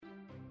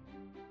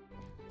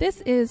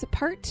This is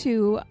part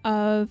 2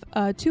 of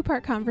a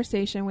 2-part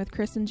conversation with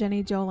Chris and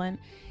Jenny Jolin.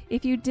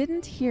 If you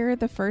didn't hear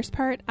the first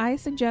part, I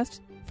suggest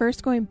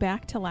first going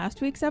back to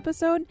last week's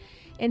episode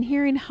and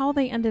hearing how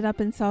they ended up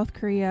in South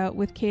Korea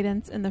with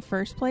Cadence in the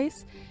first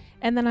place.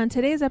 And then on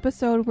today's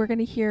episode, we're going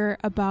to hear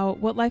about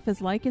what life is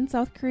like in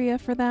South Korea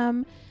for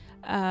them,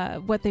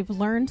 what they've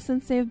learned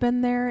since they've been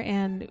there,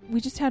 and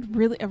we just had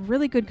a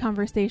really good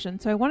conversation.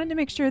 So I wanted to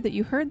make sure that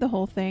you heard the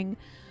whole thing,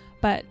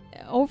 but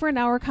over an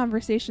hour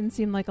conversation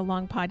seemed like a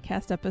long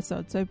podcast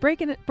episode. So I've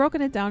broken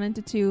it down into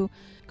 2.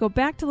 Go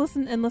back to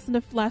listen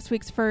to last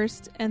week's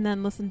first, and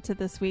then listen to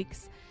this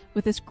week's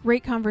with this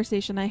great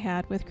conversation I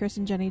had with Chris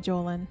and Jenny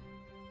Jolin.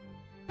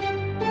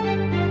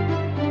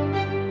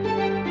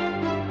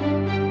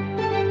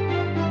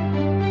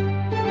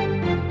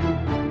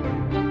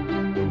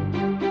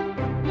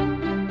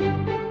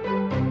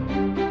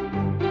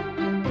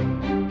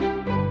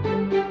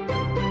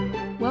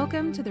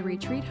 Welcome to the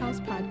Retreat House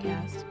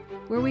Podcast,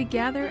 where we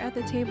gather at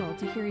the table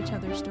to hear each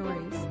other's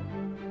stories.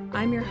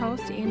 I'm your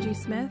host, Angie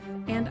Smith,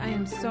 and I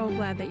am so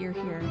glad that you're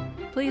here.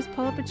 Please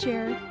pull up a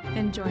chair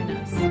and join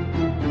us.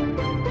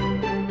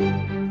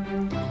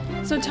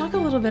 So talk a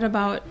little bit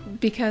about,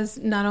 because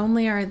not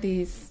only are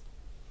these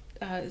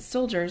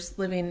soldiers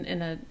living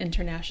in an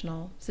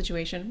international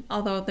situation,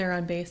 although they're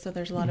on base, so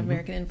there's a lot of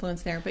American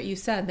influence there, but you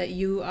said that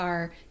you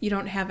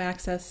don't have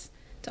access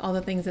to all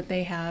the things that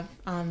they have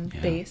on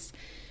base.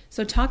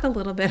 So talk a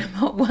little bit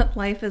about what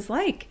life is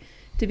like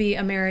to be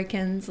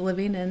Americans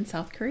living in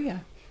South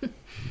Korea.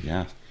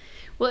 Yeah.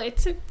 Well,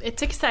 it's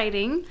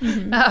exciting.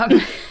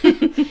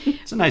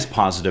 It's a nice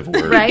positive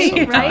word.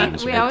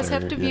 Right. We always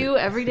have to view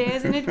every day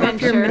as an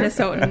adventure. If you're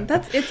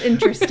Minnesotan, it's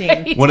interesting.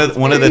 Right.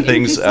 One of the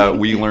things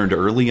we learned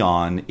early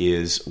on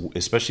is,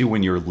 especially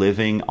when you're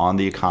living on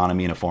the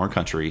economy in a foreign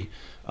country,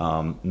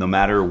 no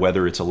matter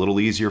whether it's a little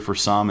easier for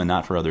some and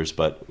not for others,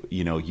 but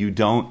you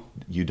don't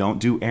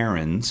do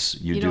errands.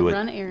 You don't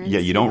run errands. Yeah,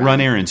 you don't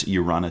run errands.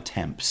 You run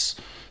attempts.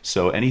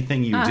 So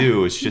anything you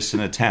do is just an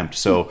attempt.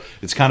 So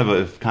it's kind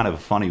of a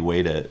funny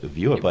way to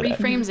view it. But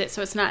reframes it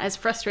so it's not as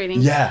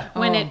frustrating. Yeah.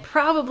 When it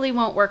probably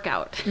won't work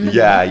out.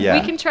 Yeah.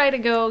 We can try to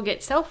go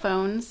get cell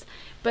phones,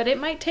 but it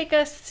might take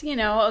us,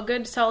 a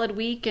good solid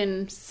week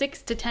and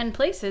 6 to 10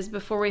 places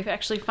before we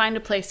actually find a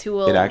place who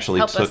will help us. It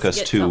actually took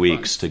us 2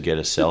 weeks phones. to get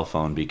a cell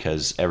phone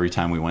because every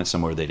time we went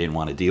somewhere, they didn't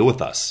want to deal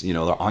with us. They're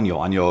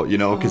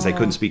anyo, because they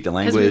couldn't speak the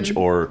language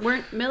we or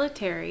weren't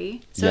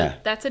military. So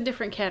that's a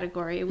different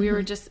category. We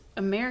were just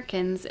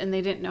Americans and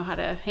they didn't know how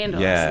to handle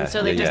us. And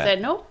so they just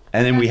said, nope.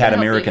 And then we had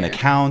American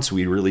accounts.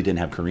 We really didn't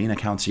have Korean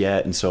accounts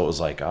yet. And so it was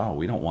like, oh,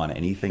 we don't want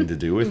anything to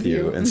do with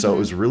you. And so it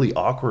was really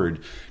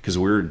awkward because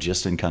we were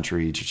just in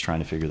country just trying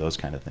to figure those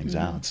kind of things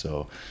out.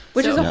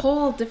 Which is a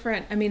whole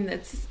different,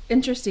 it's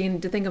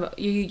interesting to think about.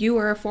 You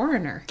are a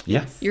foreigner.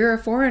 Yeah. You're a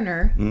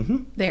foreigner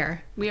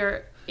there. We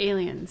are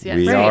aliens. Yes.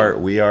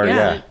 We are.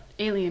 Yeah.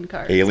 Alien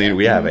cards.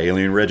 We have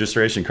alien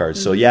registration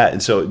cards. So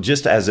and so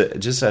just as an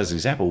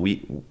example,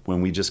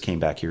 when we just came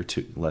back here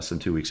less than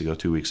 2 weeks ago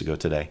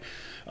today,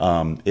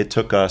 it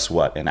took us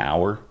an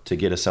hour to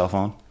get a cell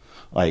phone.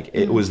 Like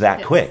it was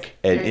that quick,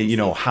 and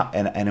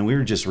and we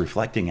were just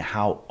reflecting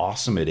how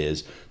awesome it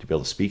is to be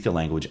able to speak the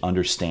language,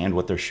 understand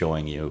what they're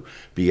showing you,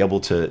 be able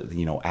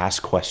to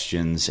ask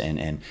questions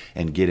and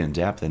get in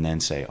depth, and then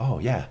say, oh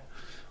yeah.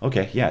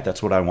 Okay, yeah,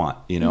 that's what I want,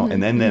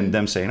 and then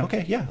them saying,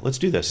 okay, yeah, let's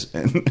do this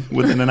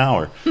within an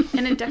hour.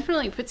 And it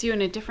definitely puts you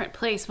in a different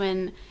place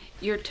when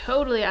you're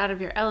totally out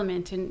of your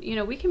element. And,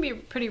 we can be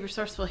pretty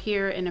resourceful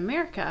here in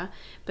America,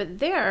 but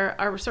there,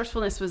 our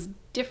resourcefulness was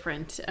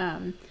different.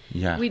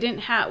 We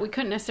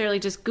couldn't necessarily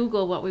just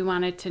Google what we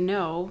wanted to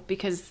know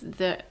because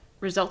the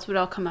results would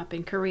all come up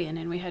in Korean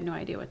and we had no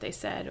idea what they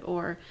said.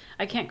 Or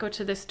I can't go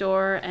to the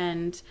store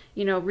and,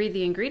 read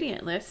the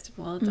ingredient list.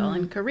 Well, it's all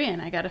in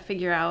Korean. I got to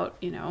figure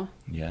out,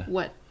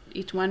 what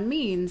each one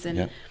means.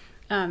 And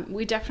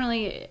we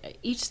definitely,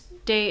 each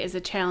day is a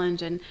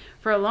challenge. And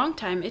for a long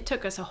time, it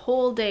took us a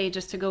whole day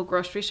just to go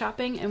grocery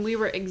shopping. And we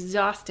were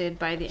exhausted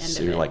by the end of it.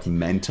 So you're like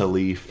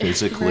mentally,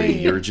 physically,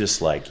 you're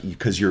just like,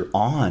 because you're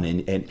on.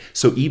 And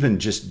so even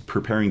just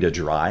preparing to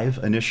drive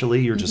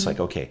initially, you're just like,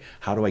 okay,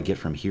 how do I get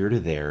from here to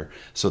there?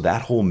 So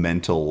that whole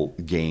mental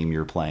game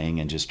you're playing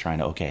and just trying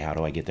to, okay, how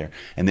do I get there?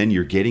 And then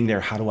you're getting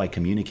there. How do I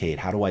communicate?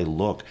 How do I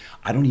look?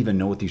 I don't even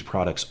know what these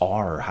products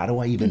are. How do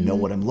I even know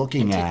what I'm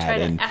looking at? To try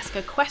to ask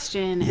a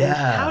question. And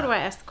how do I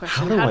ask the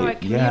question? How do I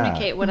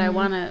communicate what I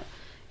want to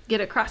get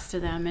across to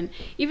them? And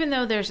even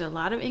though there's a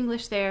lot of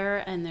English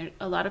there and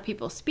a lot of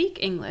people speak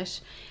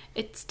English,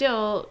 it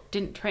still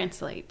didn't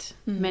translate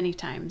many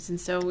times. And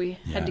so we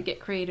had to get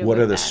creative. What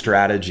are the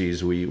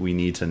strategies we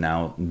need to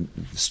now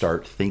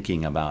start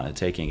thinking about and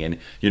taking? And,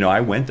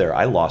 I went there.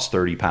 I lost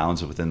 30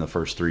 pounds within the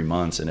first 3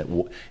 months. And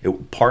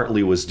it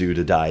partly was due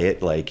to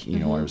diet. Like,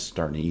 I was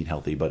starting to eat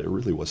healthy, but it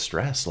really was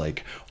stress.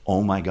 Like,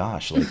 oh my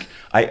gosh. Like,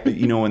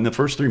 in the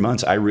first 3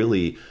 months, I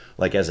really,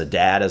 like as a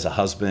dad, as a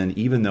husband,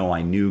 even though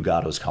I knew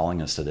God was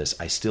calling us to this,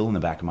 I still in the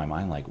back of my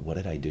mind, like, what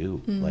did I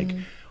do? Like,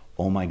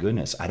 oh my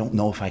goodness, I don't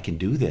know if I can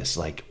do this.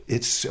 Like,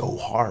 it's so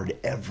hard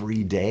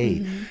every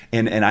day.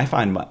 And I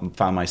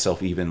found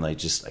myself even like,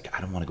 just like,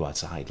 I don't want to go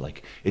outside.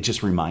 Like, it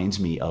just reminds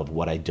me of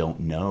what I don't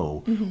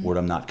know, what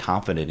I'm not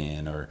confident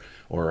in,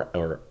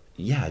 or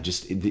yeah,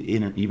 just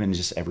even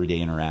just everyday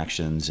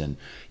interactions and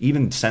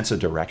even sense of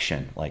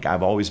direction. Like,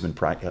 I've always been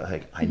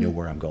like, I know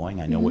where I'm going.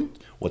 I know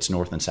what's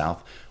north and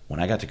south. When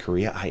I got to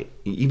Korea,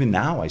 even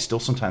now I still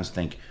sometimes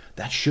think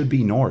that should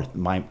be north.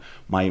 My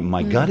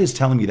gut is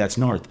telling me that's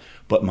north,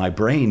 but my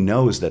brain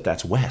knows that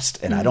that's west,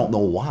 and I don't know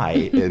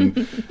why.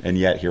 And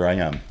yet here I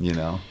am, you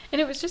know. And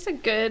it was just a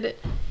good,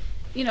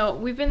 you know,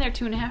 we've been there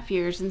 2.5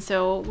 years, and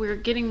so we're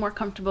getting more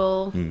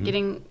comfortable,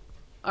 getting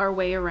our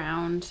way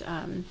around,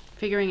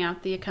 figuring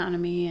out the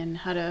economy and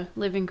how to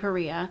live in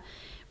Korea.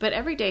 But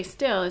every day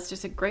still, it's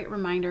just a great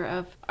reminder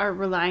of our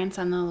reliance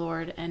on the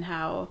Lord and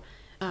how,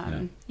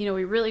 you know,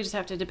 we really just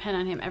have to depend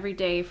on Him every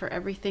day for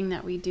everything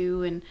that we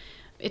do. And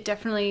it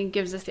definitely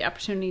gives us the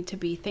opportunity to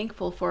be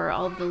thankful for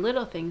all of the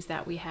little things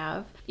that we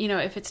have. You know,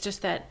 if it's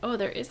just that, oh,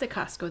 there is a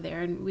Costco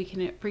there and we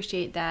can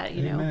appreciate that,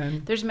 you know,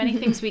 there's many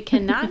things we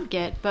cannot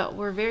get, but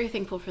we're very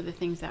thankful for the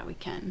things that we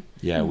can.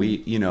 Yeah,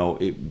 we, you know,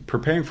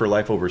 preparing for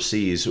life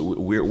overseas,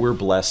 we're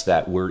blessed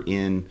that we're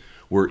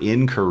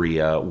in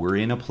Korea. We're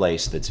in a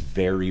place that's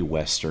very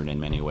Western in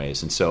many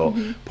ways. And so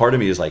part of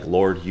me is like,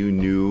 Lord, you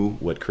knew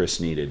what Chris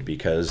needed,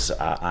 because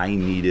I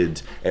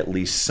needed at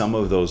least some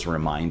of those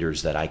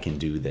reminders that I can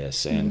do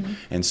this.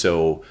 And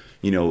so,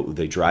 you know,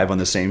 they drive on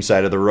the same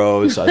side of the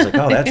road. So I was like,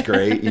 oh, that's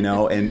great. You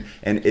know, and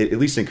at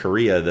least in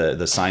Korea,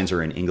 the signs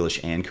are in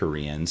English and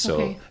Korean.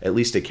 So at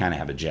least I kind of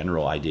have a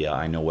general idea.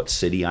 I know what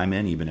city I'm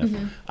in, even if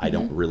I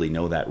don't really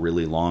know that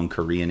really long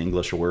Korean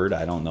English word.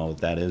 I don't know what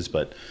that is,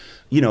 but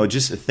you know,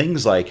 just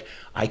things like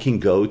I can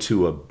go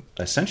to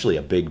essentially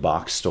a big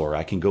box store.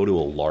 I can go to a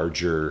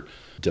larger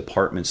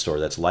department store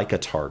that's like a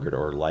Target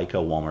or like a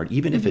Walmart,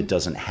 even if it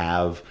doesn't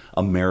have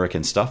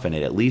American stuff in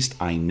it. At least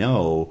I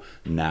know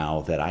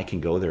now that I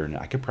can go there and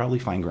I could probably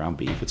find ground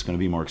beef. It's going to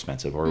be more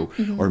expensive,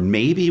 or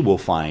maybe we'll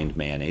find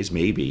mayonnaise.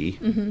 Maybe,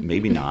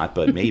 maybe not,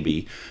 but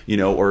maybe, you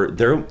know. Or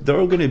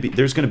there's going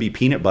to be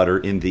peanut butter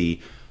in the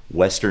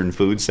Western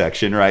food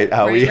section, right?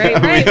 How we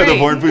have the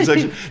foreign food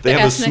section. They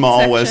have a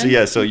small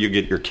Western, so you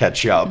get your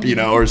ketchup, you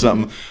know, or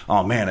something.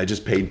 Oh man, I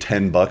just paid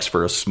 $10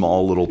 for a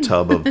small little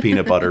tub of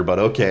peanut butter, but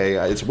okay,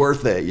 it's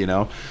worth it, you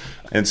know.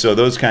 And so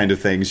those kind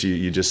of things,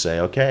 you just say,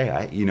 okay,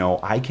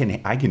 I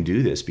can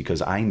do this,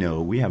 because I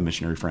know we have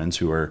missionary friends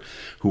who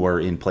are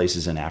in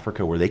places in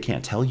Africa where they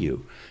can't tell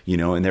you, you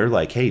know, and they're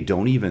like, hey,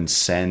 don't even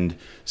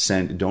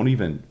don't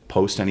even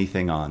post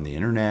anything on the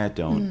internet,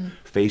 don't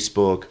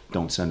Facebook,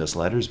 don't send us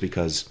letters,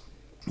 because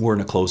we're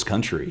in a closed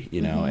country,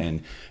 you know,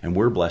 and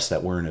we're blessed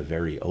that we're in a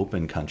very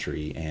open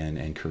country,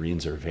 and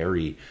Koreans are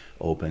very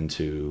open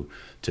to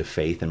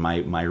faith. And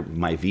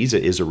my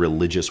visa is a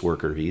religious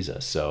worker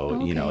visa.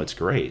 So, you know, it's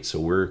great.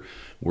 So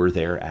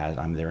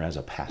I'm there as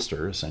a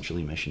pastor,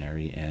 essentially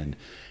missionary, and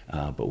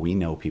but we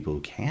know people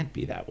who can't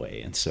be that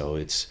way. And so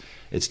it's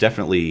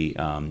definitely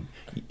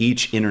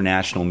each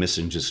international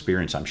mission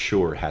experience, I'm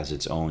sure, has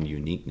its own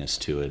uniqueness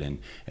to it and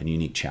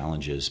unique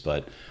challenges.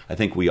 But I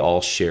think we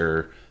all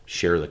share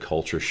the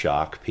culture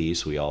shock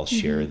piece. We all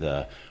share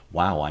the,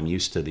 wow, I'm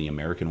used to the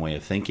American way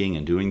of thinking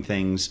and doing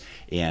things,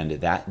 and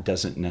that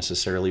doesn't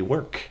necessarily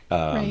work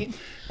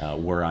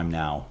where I'm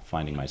now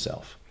finding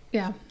myself.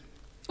 Yeah.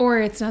 Or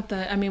it's not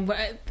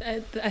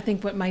I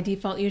think what my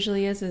default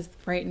usually is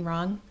right and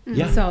wrong.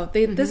 Yeah. So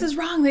this is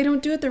wrong. They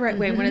don't do it the right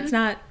way. When it's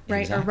not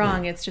right or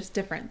wrong, it's just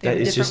different. They're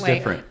a different way.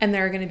 Different. And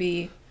they're going to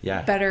be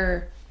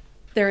better.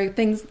 There are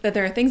things that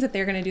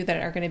they're going to do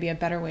that are going to be a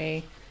better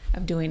way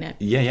of doing it.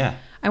 Yeah.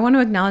 I want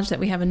to acknowledge that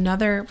we have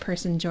another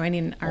person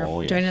joining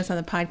us on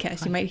the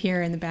podcast. You might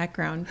hear in the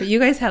background, but you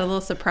guys had a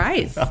little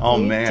surprise. Oh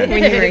man,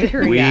 when you were in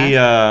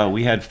Korea.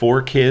 We had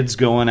 4 kids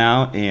going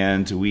out,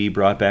 and we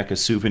brought back a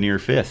souvenir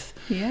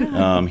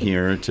 5th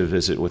here to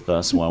visit with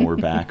us while we're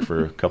back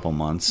for a couple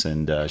months.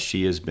 And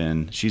she's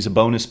a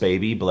bonus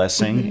baby,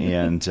 blessing,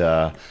 and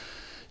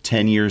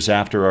 10 years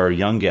after our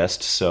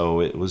youngest,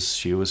 so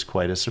she was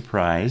quite a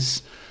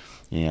surprise.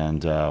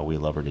 And we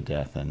love her to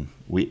death, and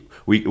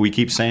we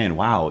keep saying,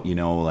 "Wow, you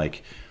know,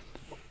 like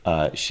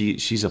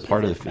she's a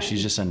part of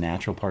she's just a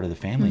natural part of the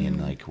family."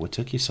 And like, what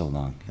took you so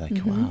long?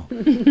 Like, wow,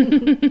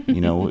 you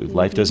know,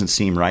 life doesn't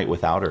seem right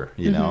without her,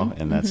 you know,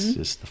 and that's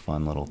just the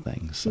fun little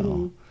thing.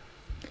 So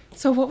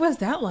what was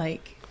that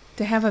like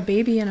to have a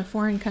baby in a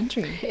foreign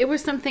country? It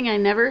was something I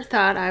never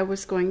thought I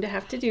was going to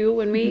have to do.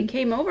 When we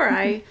came over,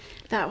 I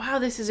thought, wow,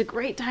 this is a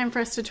great time for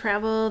us to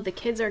travel. The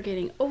kids are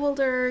getting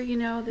older, you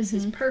know, this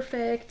is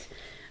perfect.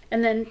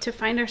 And then to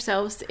find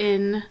ourselves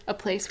in a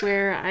place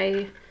where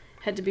I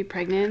had to be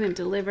pregnant and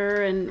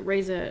deliver and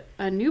raise a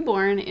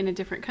newborn in a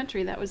different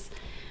country, that was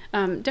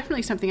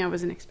definitely something I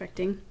wasn't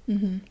expecting.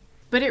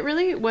 But it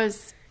really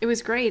was, it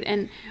was great.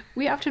 And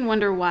we often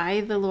wonder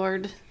why the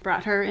Lord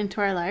brought her into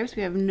our lives.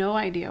 We have no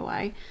idea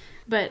why.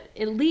 But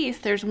at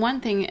least there's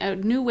one thing, a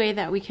new way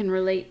that we can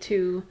relate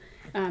to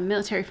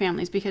military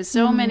families, because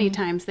so many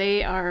times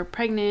they are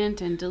pregnant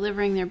and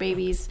delivering their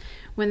babies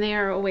when they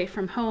are away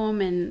from home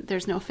and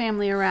there's no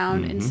family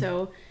around. And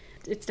so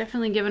it's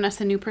definitely given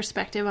us a new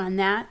perspective on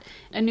that,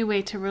 a new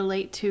way to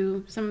relate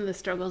to some of the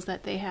struggles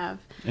that they have.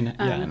 And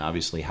and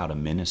obviously how to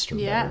minister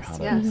better,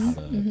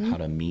 how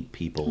to meet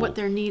people, what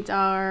their needs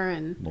are,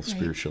 and both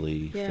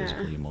spiritually,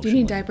 physically, emotionally. Do you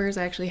need diapers?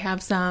 I actually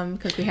have some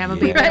because we have a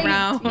baby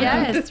now.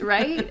 Yes,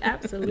 right,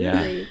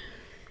 absolutely.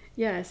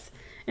 Yes.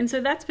 And so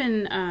that's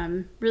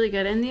been really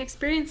good. And the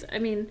experience, I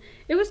mean,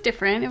 it was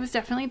different. It was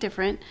definitely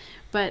different,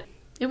 but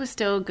it was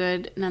still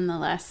good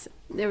nonetheless.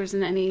 There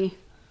wasn't any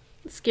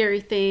scary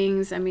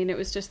things. I mean, it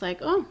was just like,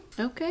 oh,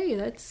 okay,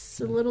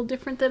 that's a little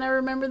different than I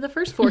remember the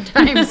first 4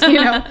 times,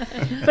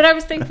 But I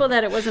was thankful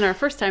that it wasn't our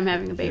first time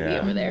having a baby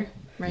over there.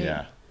 Right.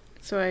 Yeah.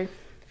 So I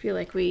feel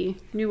like we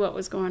knew what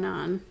was going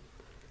on.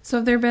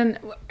 So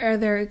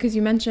because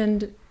you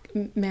mentioned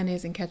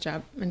mayonnaise and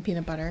ketchup and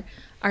peanut butter,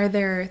 are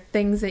there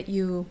things that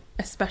you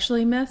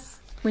especially miss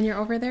when you're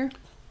over there?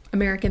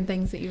 American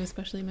things that you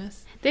especially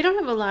miss? They don't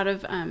have a lot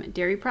of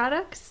dairy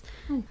products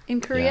in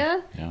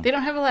Korea. Yeah. They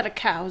don't have a lot of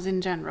cows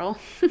in general.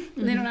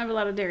 They don't have a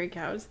lot of dairy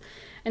cows.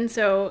 And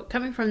so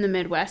coming from the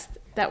Midwest,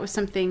 that was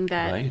something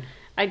that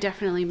I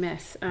definitely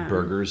miss.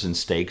 Burgers and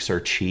steaks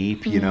are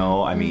cheap,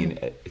 I mean,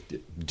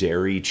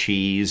 dairy,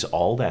 cheese,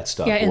 all that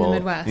stuff. Yeah, in the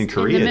Midwest. In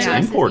Korea, it's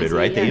imported,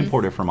 right? Yes. They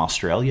import it from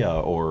Australia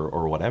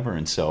or whatever,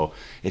 and so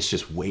it's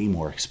just way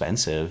more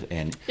expensive.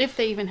 And if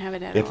they even have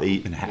it at all. If they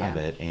even have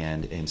it,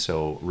 and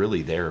so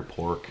really their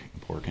pork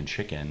and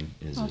chicken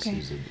is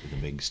the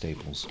big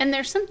staples. And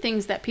there's some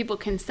things that people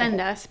can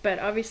send us, but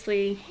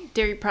obviously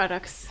dairy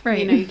products,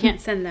 right. You can't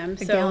send them.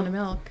 A gallon of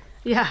milk.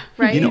 Yeah,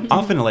 right.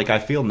 Often I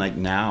feel like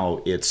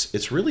now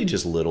it's really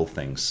just little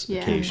things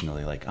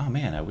occasionally. Like, oh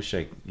man, I wish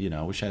I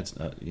had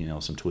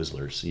some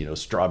Twizzlers,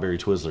 strawberry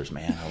Twizzlers.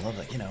 Man, I love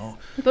that.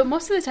 But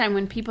most of the time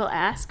when people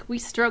ask, we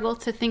struggle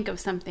to think of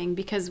something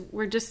because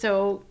we're just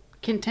so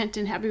content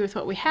and happy with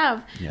what we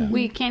have. Yeah.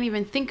 We can't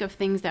even think of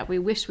things that we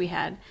wish we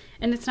had.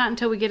 And it's not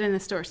until we get in the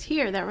stores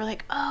here that we're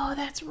like, oh,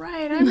 that's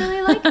right. I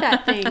really like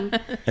that thing.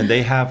 And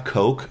they have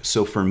Coke.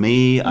 So for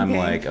me, I'm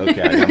like,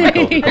 okay, I got my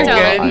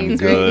Coca-Cola. I'm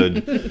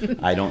good.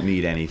 I don't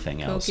need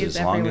anything else. As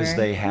long as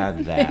they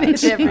had that,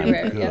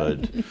 I'm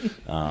good.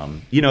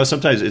 Yeah.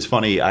 Sometimes it's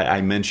funny.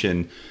 I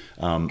mention...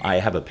 I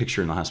have a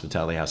picture in the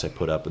hospitality house I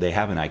put up. They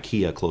have an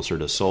IKEA closer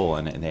to Seoul,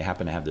 and they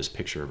happen to have this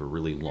picture of a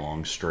really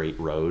long, straight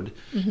road.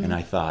 And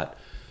I thought,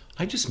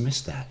 I just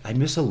miss that. I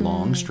miss a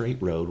long,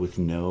 straight road with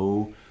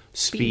no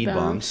speed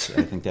bumps.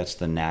 I think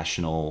that's a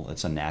national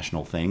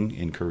thing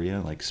in Korea.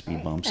 Like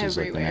speed bumps is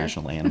like the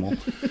national animal.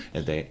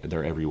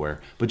 They're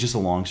everywhere. But just a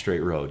long, straight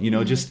road.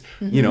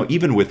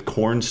 Even with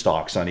corn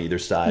stalks on either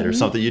side or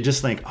something, you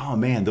just think, oh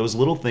man, those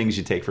little things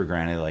you take for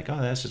granted, like, oh,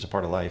 that's just a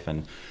part of life.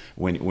 And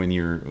when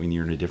you're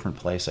in a different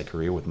place like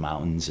Korea with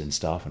mountains and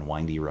stuff and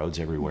windy roads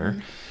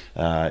everywhere,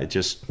 it's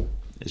just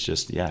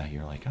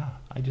you're like, oh,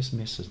 I just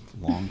miss a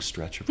long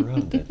stretch of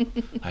road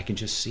that I can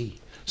just see.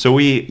 So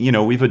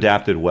we've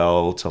adapted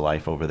well to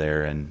life over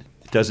there, and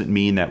it doesn't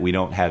mean that we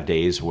don't have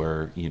days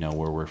where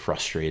we're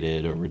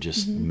frustrated or we're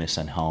just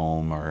missing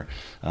home, or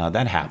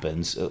that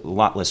happens a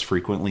lot less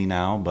frequently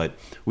now, but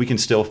we can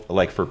still,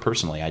 like, for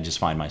personally, I just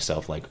find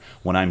myself like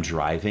when I'm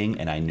driving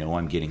and I know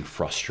I'm getting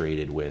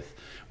frustrated with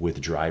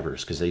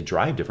drivers because they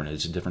drive different.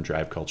 It's a different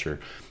drive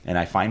culture. And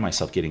I find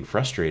myself getting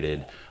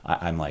frustrated.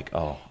 I'm like,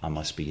 oh, I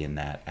must be in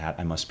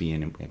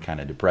kind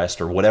of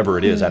depressed or whatever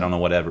it is. I don't know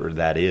whatever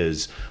that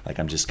is. Like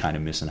I'm just kind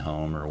of missing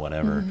home or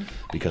whatever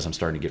because I'm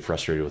starting to get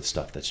frustrated with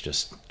stuff that's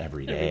just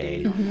every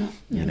day.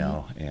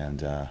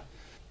 And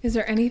is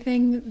there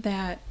anything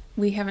that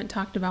we haven't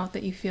talked about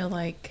that you feel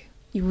like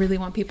you really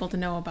want people to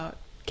know about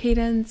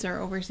Cadence or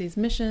overseas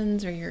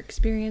missions or your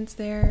experience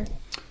there?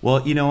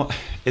 Well,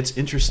 it's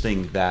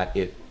interesting that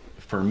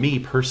for me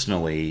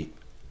personally,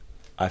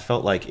 I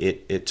felt like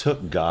it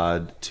took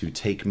God to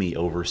take me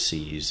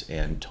overseas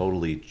and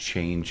totally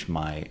change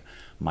my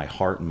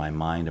heart and my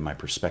mind and my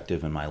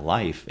perspective and my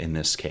life in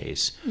this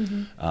case,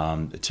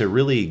 to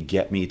really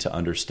get me to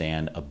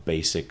understand a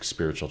basic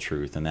spiritual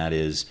truth, and that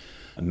is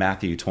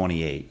Matthew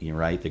 28,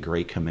 right? The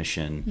Great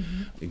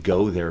Commission,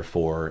 go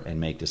therefore and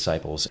make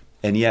disciples.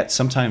 And yet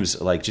sometimes,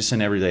 like just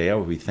in everyday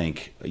life, we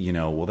think,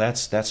 well,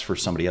 that's for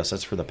somebody else.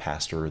 That's for the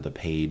pastor or the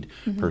paid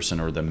person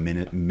or the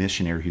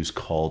missionary who's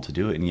called to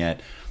do it. And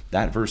yet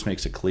that verse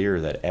makes it clear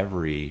that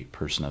every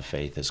person of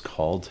faith is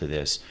called to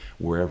this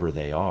wherever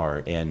they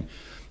are. And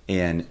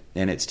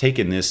it's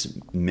taken this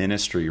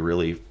ministry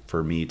really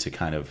for me to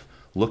kind of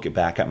look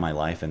back at my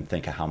life and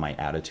think of how my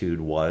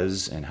attitude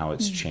was and how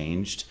it's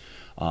changed.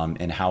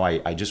 And how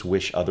I just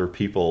wish other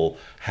people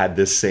had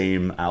this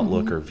same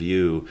outlook or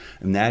view.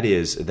 And that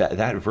is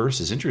that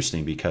verse is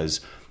interesting because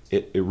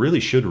it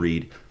really should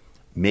read,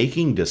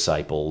 making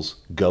disciples,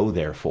 go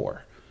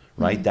therefore,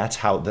 right? That's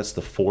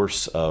the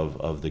force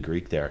of the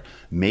Greek there.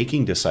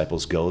 Making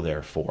disciples, go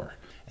therefore.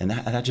 And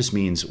that just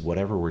means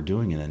whatever we're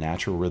doing in the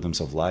natural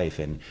rhythms of life.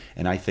 And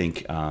I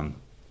think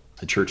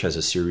the church has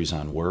a series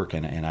on work,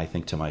 and I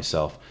think to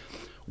myself,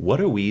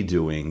 what are we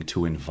doing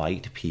to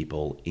invite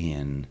people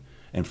in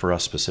and for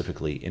us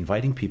specifically,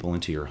 inviting people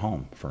into your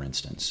home, for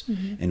instance,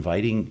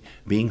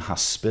 being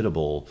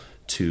hospitable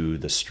to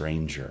the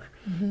stranger,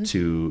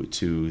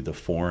 to the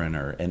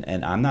foreigner.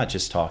 And I'm not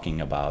just talking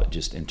about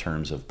just in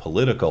terms of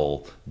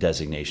political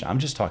designation. I'm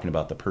just talking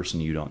about the person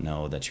you don't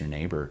know that's your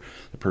neighbor,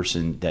 the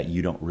person that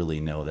you don't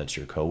really know that's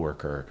your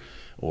coworker,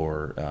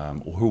 or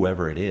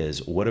whoever it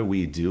is. What are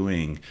we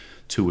doing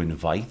to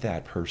invite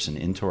that person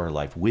into our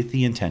life with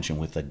the intention,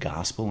 with the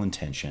gospel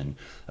intention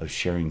of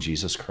sharing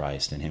Jesus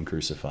Christ and Him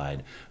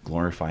crucified,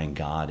 glorifying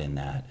God in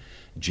that,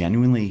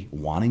 genuinely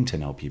wanting to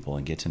know people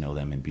and get to know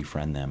them and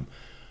befriend them,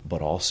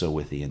 but also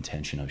with the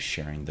intention of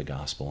sharing the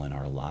gospel in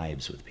our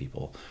lives with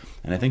people.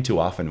 And I think too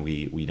often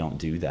we don't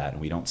do that,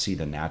 and we don't see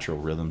the natural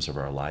rhythms of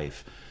our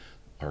life,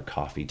 our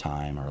coffee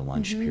time, our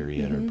lunch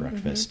period, our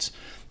breakfasts,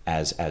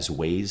 as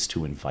ways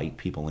to invite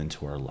people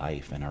into our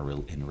life and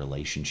in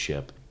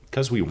relationship,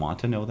 because we want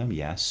to know them,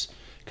 yes,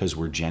 because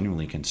we're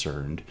genuinely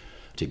concerned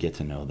to get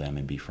to know them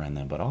and befriend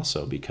them, but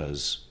also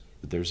because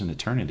there's an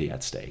eternity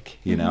at stake,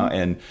 you know?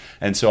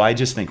 And so I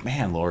just think,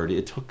 man, Lord,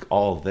 it took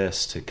all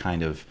this to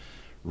kind of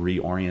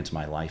reorient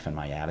my life and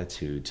my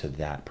attitude to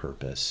that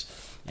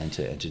purpose, and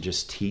to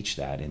just teach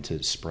that and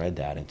to spread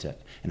that,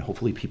 and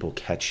hopefully people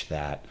catch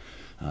that,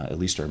 at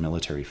least our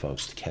military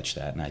folks to catch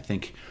that. And I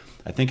think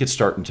it's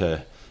starting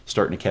to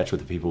catch with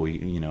the people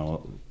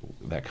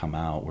that come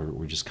out.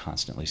 We're just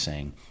constantly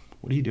saying,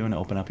 what are you doing to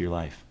open up your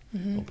life,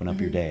 open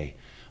up your day?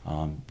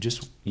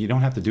 Just, you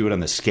don't have to do it on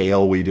the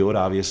scale we do it,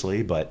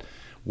 obviously, but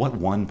what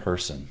one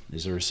person?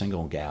 Is there a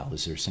single gal?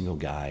 Is there a single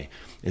guy?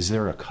 Is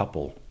there a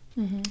couple?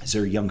 Is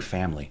there a young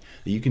family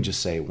that you can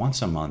just say,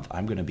 once a month,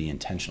 I'm going to be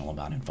intentional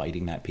about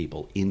inviting that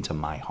people into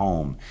my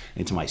home,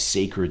 into my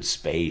sacred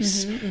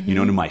space,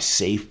 to my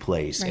safe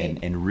place, right,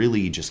 and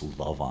really just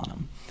love on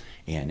them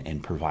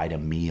and provide a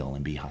meal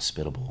and be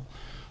hospitable.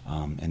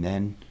 And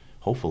then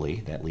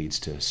hopefully that leads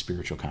to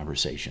spiritual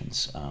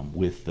conversations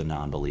with the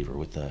non-believer,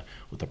 with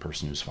the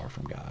person who's far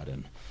from God.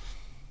 And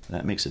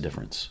that makes a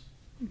difference.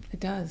 It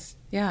does.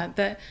 Yeah.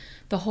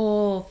 The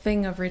whole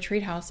thing of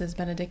Retreat House is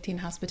Benedictine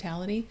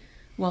hospitality,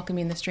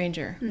 welcoming the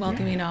stranger,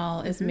 welcoming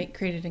all is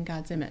created in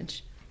God's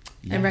image,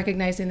 and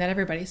recognizing that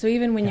everybody. So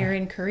even when you're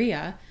in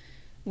Korea,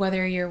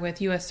 whether you're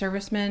with U.S.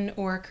 servicemen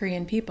or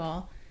Korean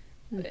people,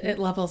 it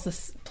levels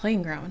this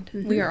playing ground.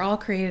 We are all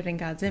created in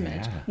God's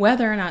image.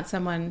 Whether or not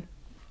someone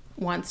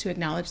wants to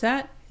acknowledge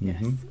that,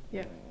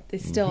 they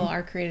still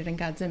are created in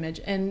God's image,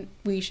 and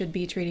we should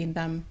be treating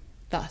them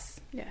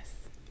thus. Yes,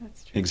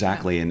 that's true.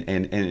 Exactly.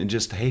 And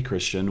just, hey,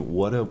 Christian,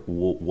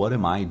 what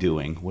am I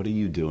doing? What are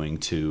you doing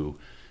to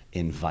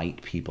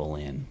invite people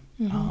in?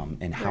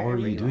 And how are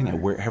you doing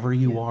that? Wherever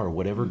you are,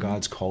 whatever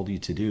God's called you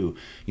to do.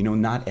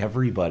 Not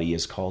everybody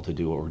is called to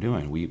do what we're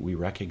doing. We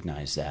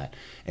recognize that.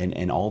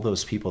 And all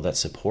those people that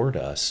support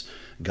us,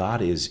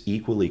 God is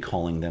equally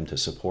calling them to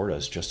support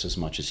us just as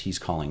much as He's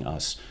calling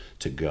us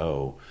to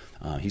go.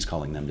 He's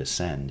calling them to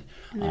send.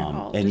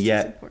 And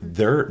yet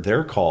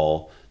their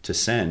call to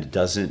send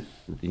doesn't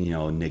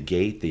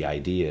negate the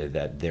idea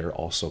that they're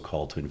also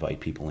called to invite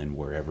people in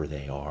wherever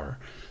they are.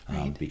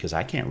 Because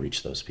I can't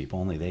reach those people,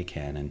 only they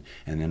can,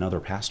 and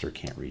another pastor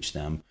can't reach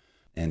them.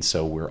 And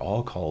so we're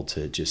all called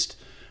to just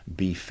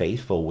be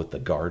faithful with the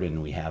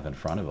garden we have in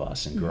front of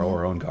us and grow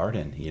our own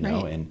garden,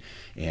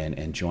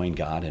 and join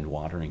God in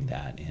watering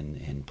that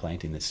and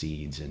planting the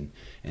seeds and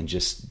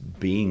just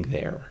being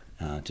there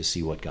to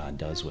see what God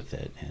does with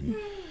it. And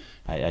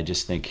I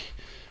just think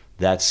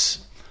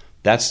that's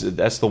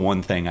the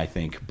one thing I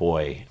think,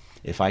 boy,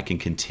 if I can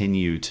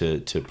continue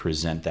to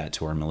present that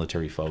to our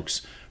military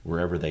folks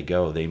wherever they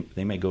go,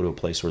 they may go to a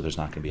place where there's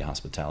not going to be a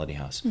hospitality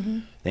house.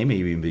 They may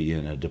even be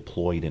in a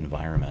deployed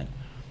environment.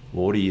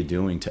 Well, what are you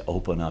doing to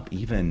open up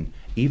even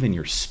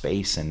your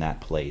space in that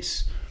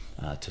place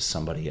to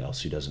somebody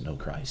else who doesn't know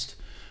Christ?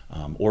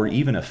 Or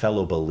even a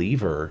fellow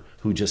believer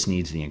who just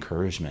needs the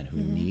encouragement, who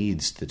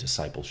needs the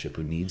discipleship,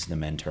 who needs the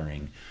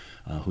mentoring,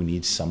 who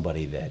needs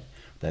somebody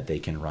that they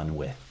can run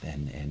with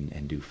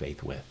and do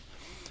faith with.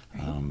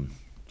 Right.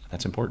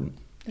 That's important.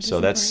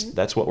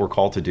 That's what we're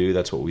called to do.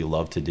 That's what we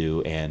love to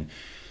do, and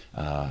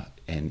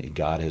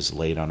God has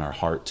laid on our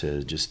heart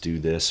to just do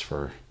this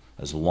for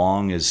as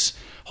long as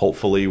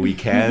hopefully we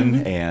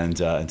can,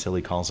 and until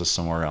He calls us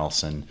somewhere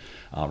else. And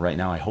right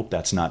now, I hope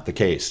that's not the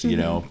case,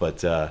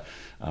 But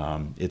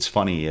it's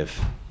funny,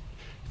 if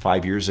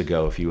 5 years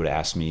ago, if you would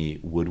ask me,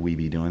 would we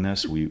be doing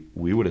this? We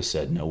would have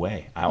said no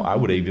way. I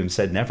would have even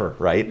said never.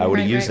 Right? I would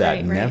have used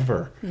that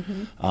never.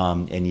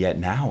 And yet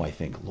now I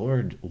think,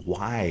 Lord,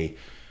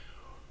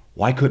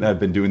 why couldn't I have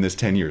been doing this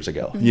 10 years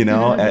ago?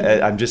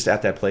 I'm just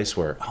at that place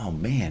where, oh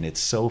man, it's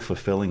so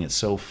fulfilling. It's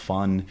so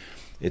fun.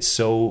 It's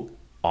so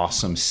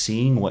awesome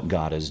seeing what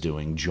God is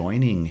doing,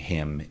 joining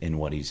Him in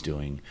what He's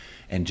doing,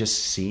 and just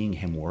seeing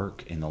Him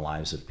work in the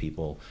lives of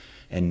people,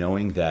 and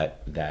knowing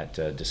that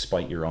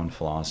despite your own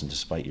flaws and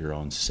despite your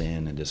own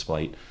sin and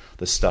despite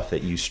the stuff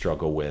that you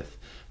struggle with,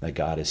 that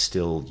God is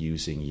still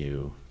using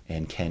you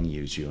and can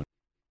use you.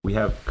 we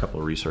have a couple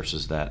of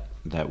resources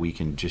that we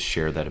can just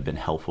share that have been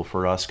helpful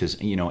for us, because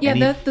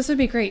this would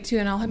be great too,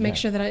 and I'll make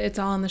sure that it's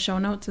all in the show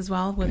notes as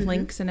well with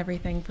links and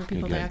everything for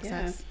people to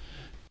access. Yeah.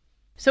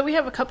 So we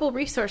have a couple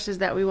resources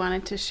that we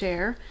wanted to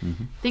share,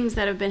 things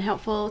that have been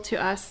helpful to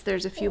us.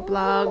 There's a few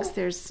blogs,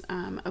 there's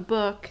a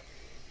book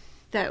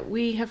that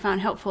we have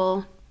found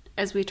helpful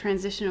as we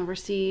transition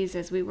overseas,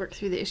 as we work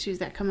through the issues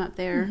that come up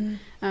there,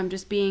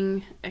 just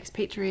being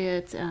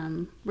expatriates,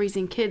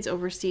 raising kids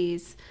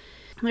overseas.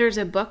 There's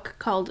a book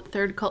called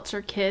Third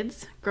Culture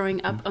Kids,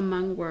 Growing Up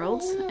Among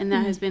Worlds, and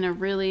that has been a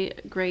really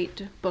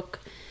great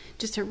book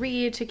just to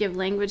read, to give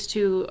language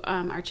to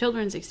our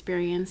children's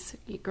experience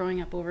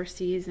growing up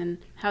overseas, and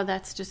how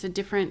that's just a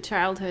different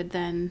childhood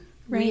than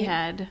we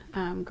had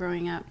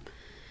growing up.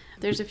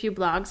 There's a few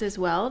blogs as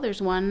well.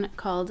 There's one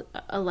called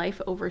A Life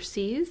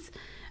Overseas,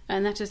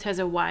 and that just has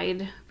a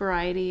wide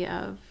variety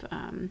of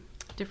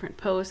different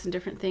posts and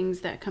different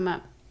things that come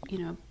up,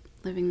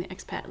 living the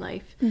expat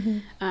life.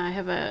 I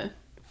have a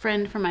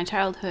friend from my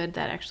childhood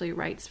that actually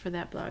writes for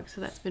that blog,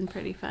 so that's been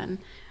pretty fun.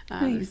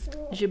 Nice.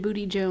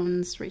 Djibouti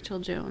Jones, Rachel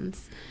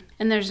Jones.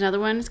 And there's another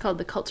one, it's called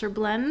The Culture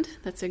Blend.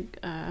 That's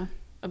a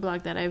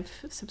blog that I've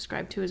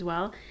subscribed to as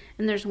well.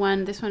 And there's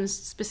this one's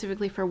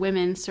specifically for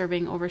women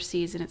serving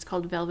overseas, and it's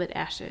called Velvet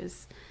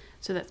Ashes.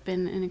 So that's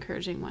been an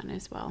encouraging one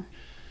as well.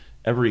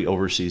 Every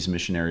overseas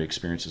missionary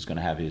experience is going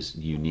to have its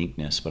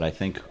uniqueness, but I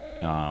think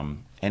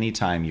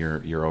anytime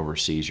you're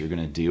overseas, you're going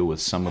to deal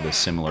with some of the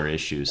similar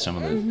issues, some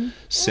of the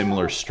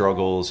similar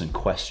struggles and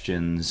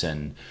questions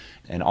and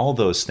all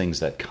those things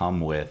that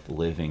come with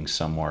living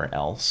somewhere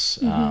else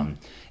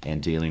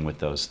and dealing with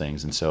those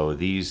things. And so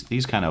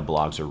these kind of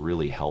blogs are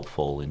really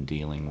helpful in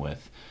dealing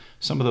with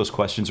some of those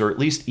questions, or at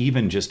least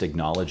even just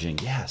acknowledging,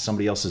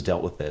 somebody else has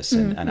dealt with this,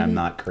 and I'm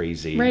not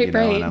crazy, and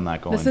I'm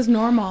not going. This is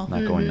normal.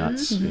 Not going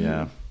nuts.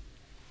 Yeah.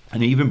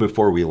 And even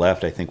before we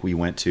left, I think we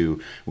went to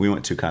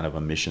kind of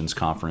a missions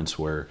conference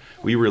where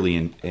we really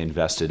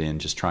invested in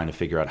just trying to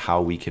figure out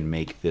how we can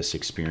make this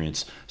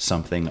experience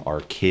something our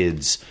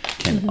kids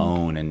can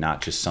own, and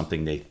not just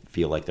something they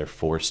feel like they're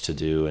forced to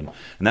do. And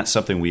that's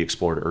something we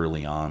explored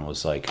early on,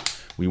 was like,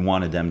 we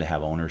wanted them to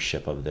have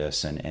ownership of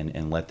this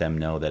and let them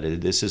know that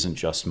this isn't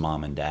just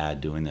mom and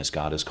dad doing this.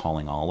 God is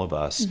calling all of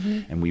us,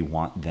 and we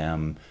want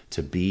them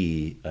to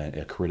be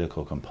a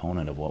critical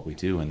component of what we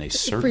do. And they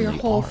certainly are. For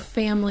your whole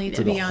family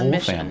to be on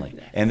mission. Family.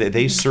 And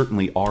they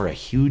certainly are a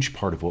huge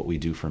part of what we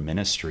do for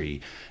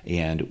ministry.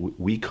 And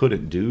we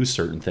couldn't do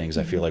certain things,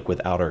 I feel like,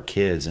 without our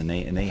kids. And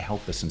they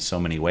help us in so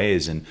many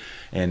ways. And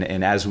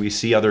as we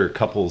see other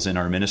couples in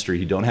our ministry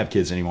who don't have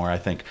kids anymore, I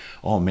think,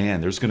 oh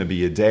man, there's going to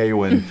be a day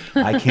when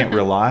I can't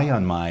rely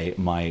on my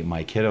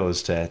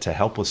kiddos to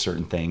help with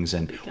certain things,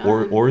 and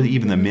or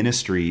even the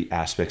ministry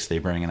aspects they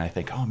bring. And I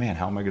think, oh man,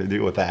 how am I going to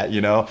deal with that?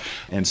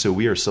 And so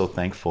we are so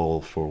thankful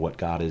for what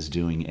God is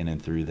doing in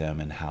and through them,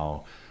 and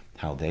how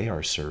they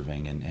are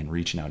serving and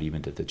reaching out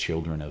even to the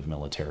children of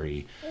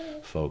military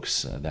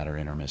folks that are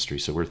in our ministry.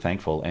 So we're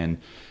thankful, and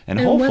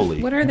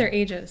hopefully. What are their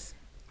ages?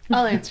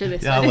 I'll answer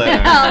this one.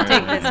 I'll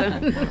take this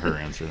one. Let her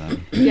answer that.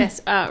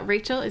 Yes,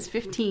 Rachel is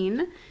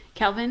 15.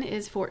 Calvin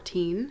is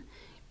 14.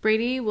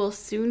 Brady will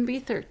soon be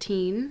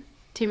 13.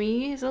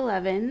 Timmy is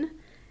 11.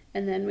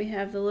 And then we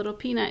have the little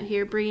peanut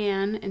here,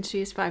 Brianne, and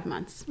she is 5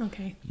 months.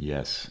 Okay.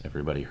 Yes,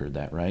 everybody heard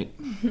that right.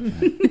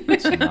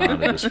 That's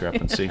not a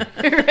discrepancy.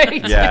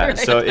 Right. Yeah. Right.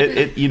 So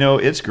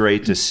it's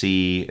great to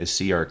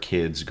see our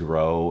kids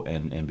grow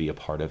and be a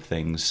part of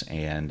things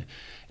and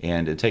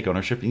to take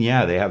ownership. And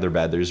yeah, they have their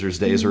bad days. There's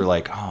days where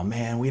like, oh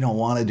man, we don't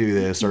want to do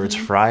this, or it's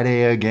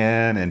Friday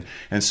again,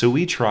 and so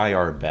we try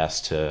our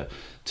best to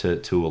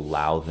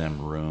allow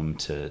them room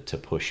to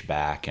push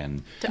back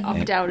and to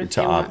opt out if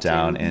to they opt want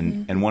out. to.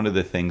 And one of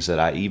the things that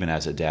I, even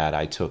as a dad,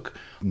 I took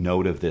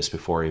note of this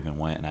before I even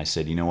went, and I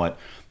said, you know what?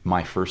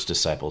 My first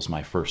disciples,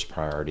 my first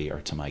priority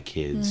are to my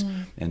kids.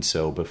 And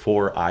so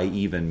before I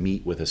even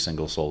meet with a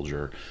single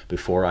soldier,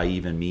 before I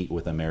even meet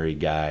with a married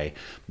guy,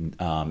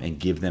 and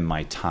give them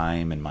my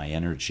time and my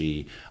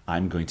energy,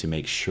 I'm going to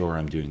make sure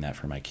I'm doing that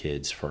for my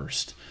kids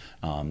first.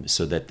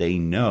 So that they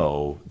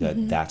know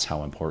that that's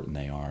how important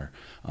they are.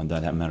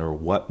 That no matter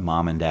what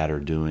mom and dad are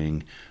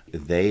doing,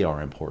 they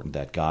are important,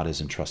 that God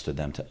has entrusted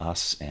them to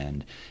us,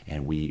 and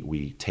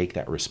we take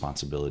that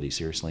responsibility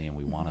seriously, and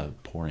we want to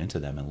pour into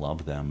them and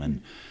love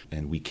them,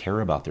 and we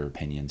care about their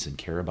opinions and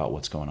care about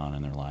what's going on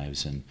in their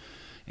lives,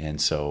 and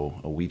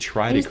so we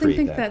try to create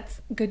that. I think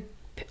that's good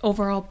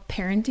overall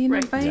parenting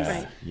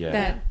advice. Yeah.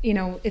 That,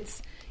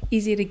 it's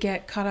easy to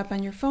get caught up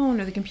on your phone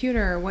or the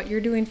computer or what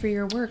you're doing for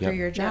your work or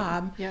your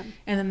job. Yep.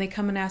 And then they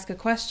come and ask a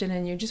question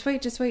and you just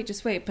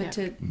wait. But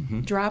to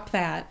drop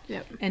that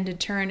and to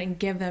turn and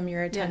give them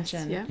your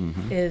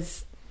attention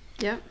is...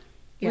 Yep.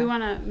 We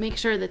want to make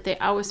sure that they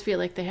always feel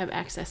like they have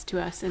access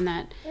to us, and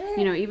that,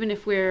 even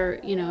if we're,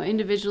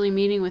 individually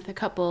meeting with a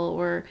couple,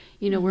 or,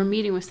 we're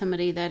meeting with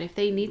somebody, that if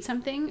they need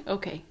something,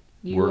 okay,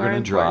 we're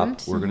going to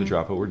drop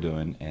what we're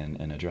doing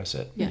and address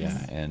it. Yes.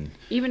 Yeah. And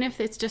even if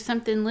it's just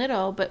something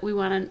little, but we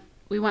want to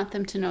we want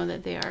them to know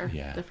that they are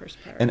the first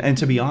part. And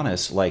to be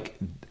honest, like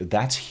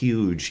that's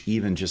huge,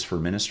 even just for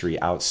ministry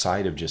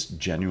outside of just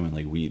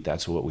genuinely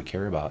that's what we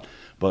care about.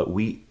 But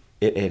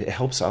it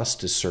helps us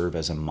to serve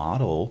as a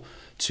model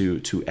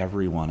to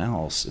everyone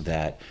else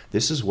that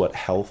this is what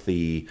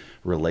healthy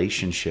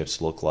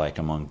relationships look like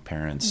among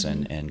parents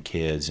and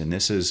kids. And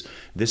this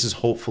is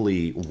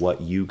hopefully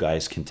what you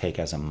guys can take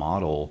as a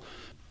model.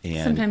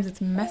 And sometimes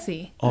it's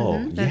messy.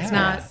 Oh, that's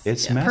not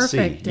it's messy.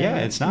 Perfect. Yeah,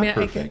 it's not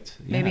perfect.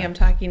 Maybe I'm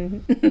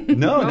talking.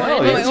 No,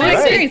 it's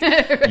right.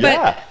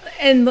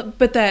 Experience.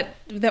 But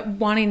that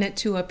wanting it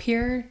to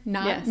appear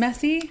not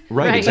messy,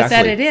 right? Exactly.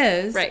 But that it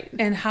is, right?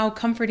 And how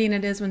comforting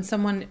it is when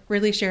someone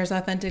really shares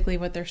authentically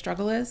what their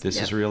struggle is. This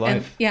is real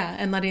life.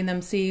 And letting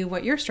them see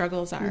what your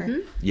struggles are.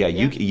 Yeah,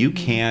 you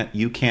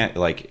can't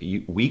like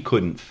we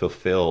couldn't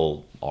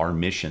fulfill our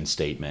mission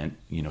statement,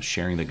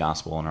 sharing the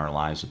gospel in our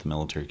lives with the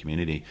military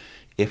community,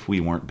 if we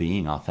weren't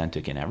being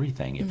authentic in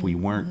everything, if we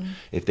weren't,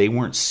 if they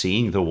weren't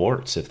seeing the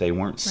warts, if they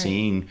weren't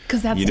seeing,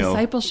 because that's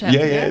discipleship.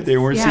 They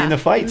weren't seeing the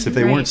fights, if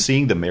they weren't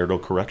seeing the marital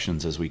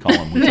corrections, as we call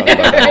them. We talk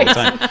about that all the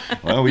time.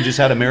 Well, we just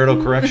had a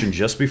marital correction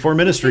just before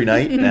ministry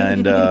night,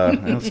 and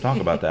let's talk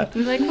about that.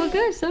 We're like, well,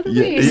 good, so did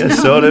we. Yeah,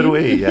 so did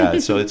we. Yeah,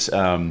 so it's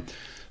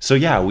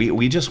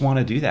we just want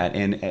to do that,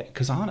 and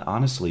because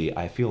honestly,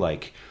 I feel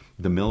like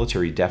the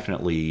military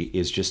definitely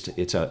is just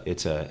it's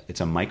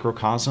a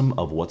microcosm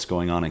of what's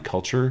going on in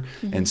culture.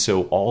 And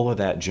so all of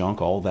that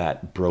junk, all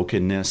that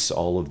brokenness,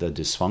 all of the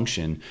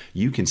dysfunction,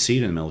 you can see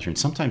it in the military, and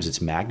sometimes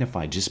it's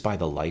magnified just by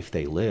the life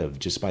they live,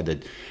 just by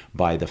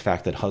the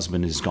fact that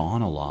husband is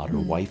gone a lot or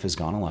wife is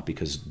gone a lot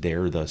because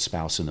they're the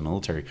spouse in the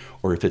military,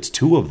 or if it's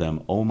two of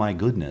them, oh my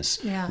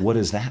goodness, what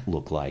does that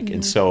look like?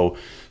 And so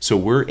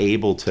we're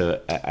able to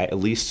at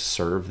least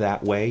serve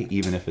that way,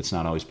 even if it's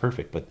not always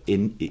perfect, but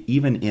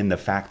even in the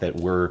fact that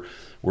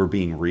we're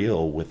being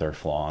real with our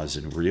flaws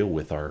and real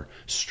with our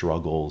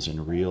struggles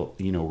and real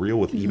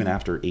with even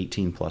after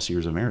 18 plus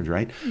years of marriage,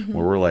 right?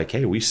 Where we're like,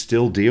 hey, we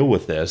still deal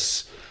with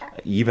this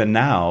even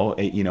now.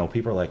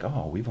 People are like,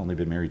 oh, we've only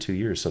been married 2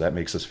 years, so that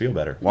makes us feel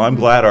better. Well, I'm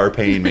glad our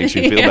pain makes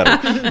you feel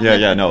better.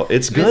 No,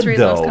 it's good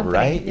though,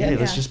 right?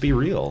 Let's just be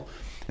real.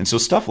 And so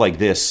stuff like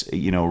this,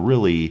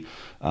 really,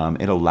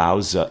 it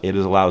allows us,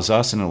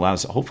 and it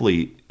allows,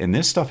 hopefully, and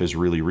this stuff is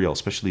really real,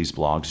 especially these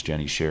blogs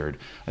Jenny shared.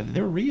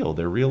 They're real.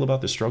 They're real about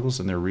the struggles,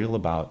 and they're real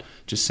about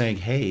just saying,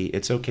 hey,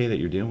 it's okay that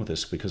you're dealing with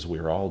this, because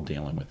we're all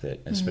dealing with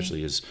it,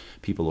 especially as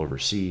people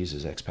overseas,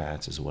 as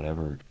expats, as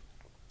whatever.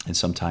 And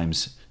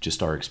sometimes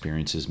just our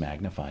experiences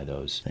magnify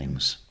those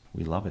things.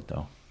 We love it,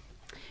 though.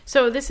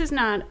 So this is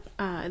not,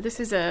 this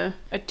is a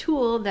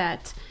tool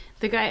that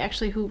the guy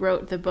actually who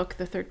wrote the book,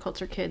 The Third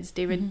Culture Kids,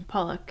 David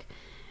Pollock,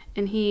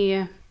 and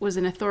he was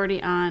an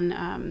authority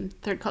on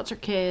third culture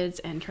kids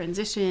and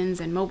transitions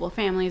and mobile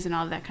families and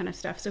all of that kind of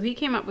stuff. So he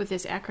came up with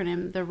this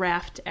acronym, the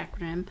RAFT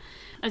acronym,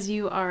 as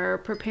you are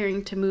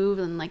preparing to move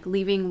and like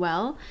leaving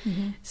well.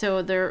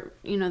 So there,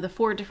 the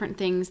 4 different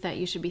things that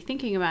you should be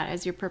thinking about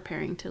as you're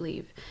preparing to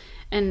leave.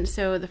 And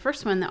so the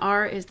first one, the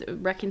R, is the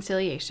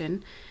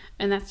reconciliation.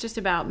 And that's just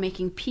about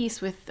making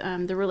peace with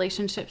the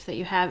relationships that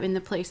you have in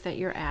the place that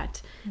you're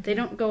at. They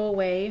don't go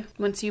away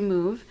once you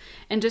move,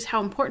 and just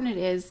how important it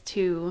is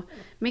to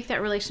make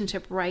that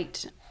relationship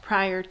right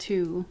prior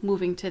to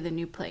moving to the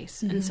new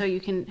place. And so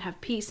you can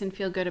have peace and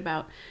feel good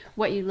about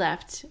what you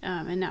left,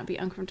 and not be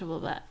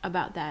uncomfortable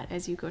about that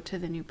as you go to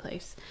the new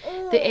place.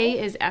 The A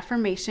is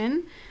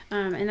affirmation,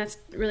 and that's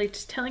really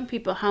just telling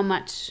people how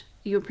much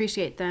you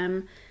appreciate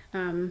them,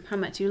 how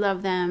much you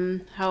love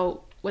them,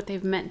 what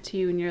they've meant to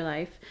you in your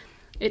life.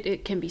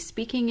 It can be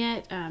speaking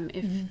it.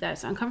 If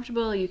that's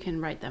uncomfortable, you can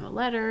write them a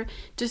letter.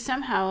 Just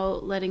somehow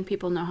letting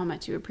people know how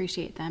much you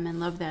appreciate them and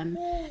love them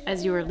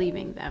as you are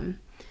leaving them.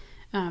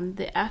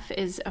 The F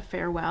is a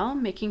farewell,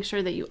 making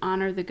sure that you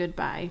honor the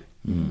goodbye.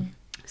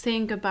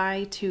 Saying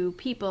goodbye to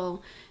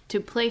people, to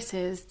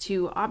places,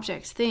 to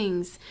objects,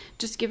 things,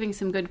 just giving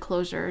some good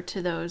closure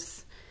to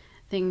those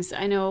things.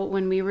 I know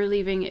when we were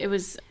leaving, it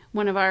was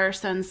one of our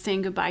sons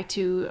saying goodbye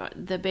to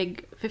the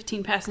big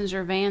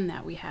 15-passenger van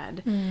that we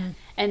had.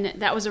 And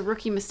that was a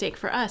rookie mistake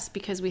for us,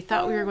 because we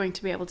thought we were going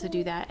to be able to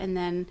do that. And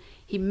then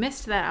he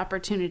missed that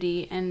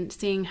opportunity, and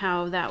seeing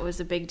how that was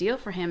a big deal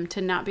for him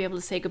to not be able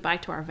to say goodbye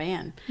to our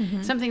van.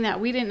 Something that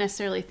we didn't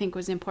necessarily think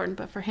was important,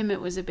 but for him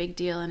it was a big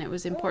deal, and it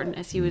was important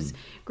as he was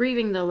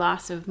grieving the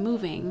loss of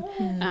moving,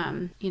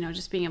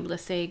 just being able to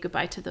say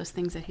goodbye to those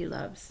things that he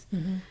loves.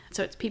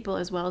 So it's people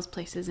as well as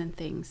places and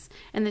things.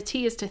 And the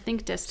T is to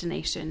think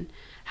destination.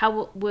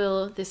 How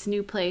will this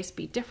new place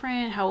be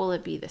different? How will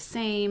it be the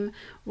same?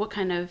 What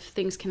kind of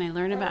things can I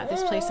learn about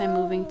this place I'm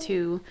moving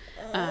to?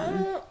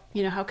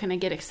 How can I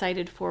get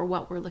excited for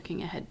what we're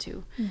looking ahead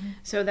to?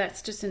 So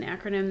that's just an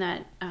acronym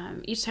that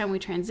each time we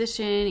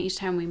transition, each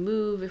time we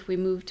move, if we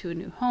move to a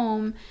new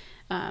home,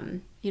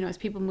 as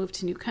people move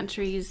to new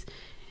countries,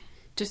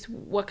 just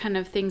what kind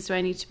of things do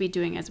I need to be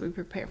doing as we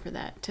prepare for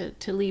that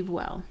to leave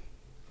well?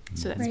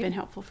 So that's been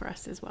helpful for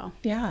us as well.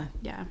 Yeah.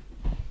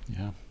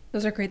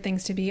 Those are great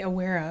things to be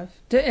aware of,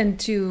 to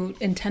be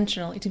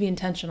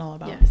intentional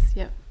about. Yes.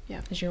 Yep.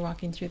 as you're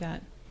walking through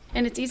that.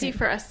 And it's easy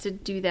for us to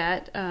do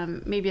that,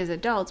 maybe as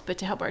adults, but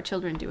to help our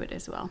children do it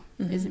as well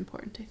is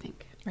important, I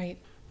think. Right.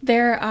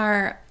 There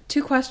are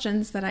 2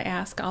 questions that I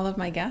ask all of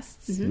my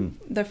guests.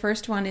 The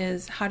first one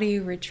is, how do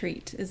you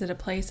retreat? Is it a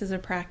place? Is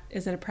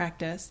it a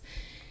practice?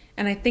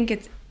 And I think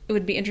it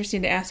would be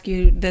interesting to ask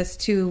you this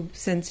too,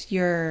 since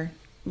you're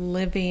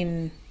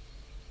living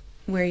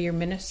where you're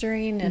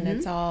ministering and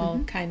it's all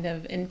kind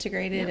of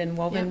integrated and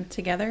woven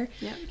together.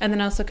 And then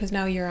also because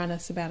now you're on a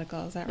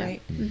sabbatical, is that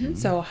right?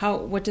 So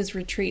what does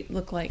retreat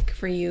look like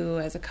for you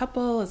as a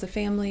couple, as a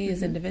family,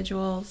 as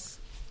individuals?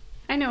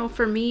 I know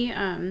for me,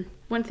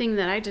 one thing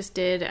that I just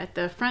did at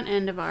the front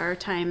end of our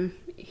time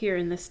here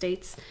in the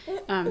States,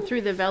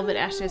 through the Velvet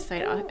Ashes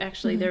site,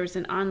 actually there was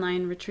an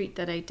online retreat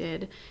that I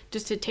did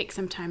just to take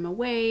some time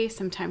away,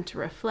 some time to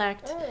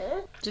reflect,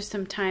 just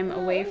some time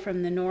away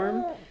from the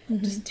norm,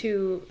 just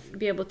to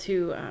be able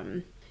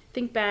to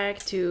think back,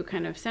 to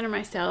kind of center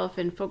myself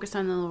and focus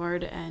on the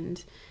Lord,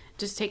 and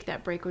just take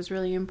that break was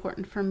really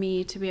important for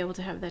me, to be able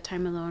to have that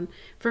time alone.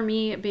 For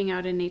me, being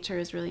out in nature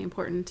is really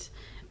important.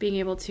 Being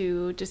able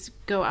to just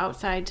go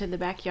outside to the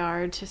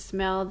backyard, to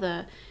smell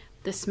the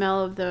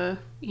smell of the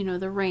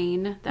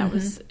rain,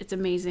 it's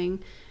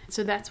amazing.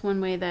 So that's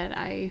one way that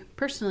I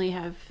personally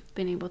have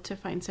been able to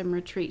find some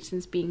retreat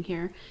since being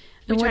here.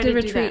 And what did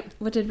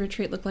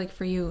retreat look like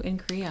for you in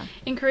Korea?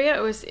 In Korea,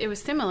 it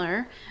was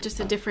similar, just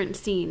a different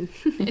scene.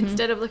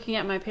 Instead of looking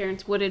at my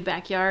parents' wooded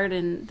backyard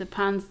and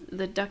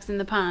the ducks in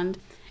the pond,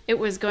 it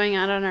was going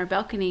out on our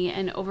balcony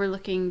and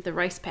overlooking the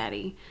rice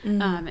paddy,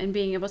 and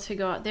being able to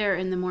go out there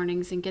in the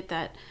mornings and get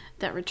that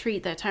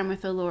retreat, that time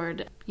with the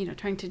Lord.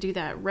 Trying to do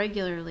that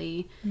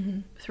regularly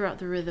throughout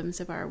the rhythms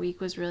of our week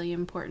was really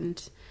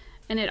important.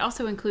 And it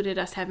also included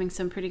us having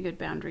some pretty good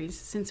boundaries.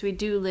 Since we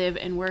do live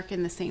and work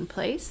in the same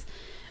place,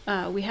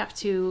 we have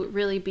to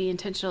really be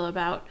intentional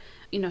about,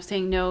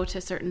 saying no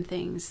to certain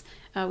things.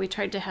 We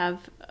tried to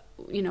have,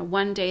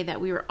 one day that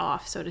we were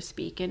off, so to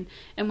speak. And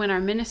when our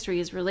ministry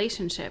is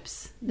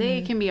relationships,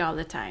 they can be all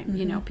the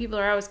time. People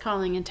are always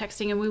calling and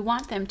texting, and we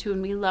want them to,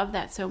 and we love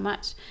that so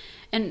much.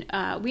 And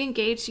we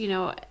engage,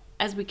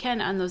 as we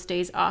can on those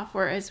days off,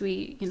 or as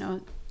we,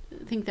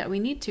 think that we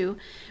need to,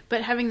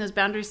 but having those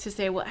boundaries to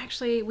say, well,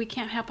 actually, we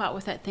can't help out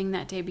with that thing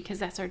that day because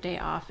that's our day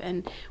off.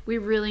 And we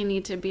really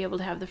need to be able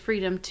to have the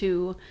freedom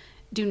to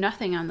do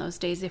nothing on those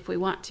days if we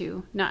want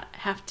to, not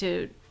have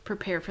to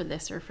prepare for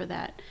this or for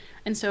that.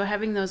 And so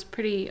having those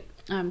pretty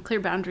clear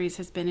boundaries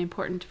has been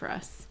important for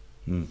us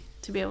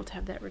to be able to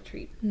have that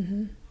retreat.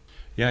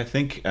 Yeah, I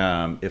think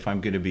if I'm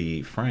going to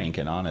be frank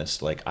and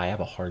honest, I have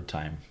a hard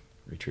time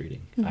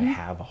retreating. I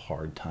have a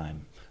hard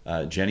time.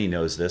 Jenny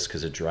knows this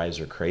because it drives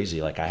her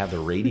crazy. I have the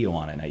radio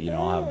on, and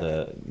I'll have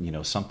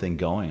the something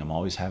going. I'm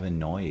always having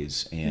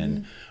noise,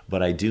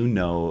 but I do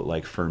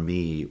know, for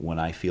me, when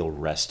I feel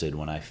rested,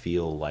 when I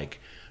feel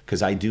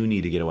because I do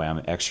need to get away. I'm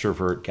an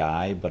extrovert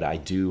guy, but I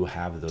do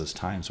have those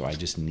times where I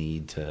just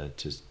need to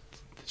just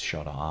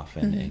shut off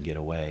and get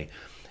away.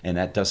 And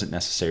that doesn't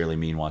necessarily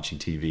mean watching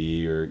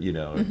TV or,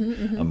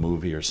 a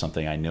movie or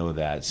something. I know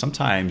that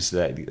sometimes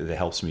that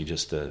helps me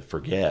just to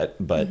forget,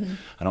 but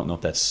I don't know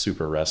if that's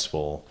super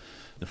restful.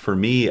 For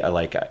me,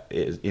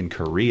 in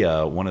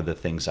Korea, one of the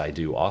things I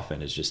do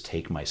often is just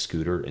take my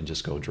scooter and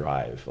just go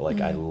drive.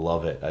 I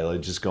love it. I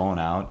like just going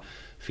out,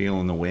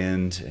 feeling the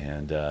wind,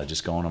 and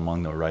just going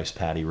among the rice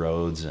paddy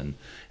roads and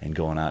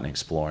going out and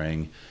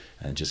exploring.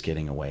 And just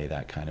getting away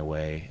that kind of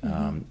way.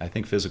 I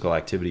think physical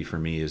activity for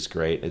me is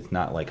great. It's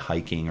not like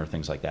hiking or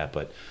things like that,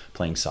 but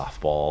playing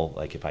softball,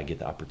 if I get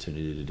the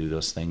opportunity to do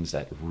those things,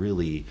 that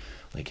really,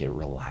 it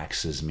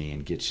relaxes me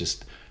and gets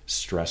just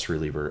stress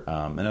reliever.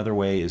 Another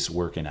way is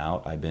working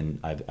out.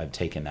 I've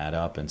taken that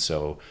up. And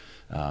so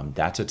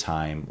that's a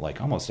time,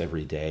 almost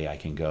every day I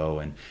can go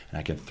and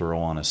I can throw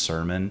on a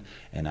sermon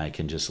and I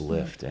can just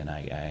lift and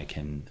I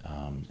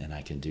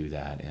can do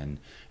that. And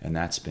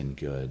that's been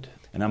good.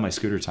 And on my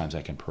scooter times,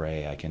 I can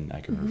pray. I can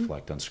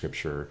reflect on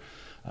Scripture.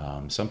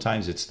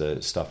 Sometimes it's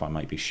the stuff I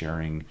might be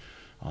sharing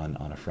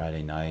on a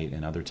Friday night,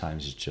 and other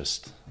times it's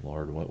just,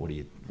 Lord, what are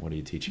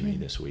you teaching me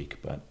this week?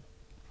 But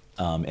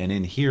and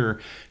in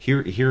here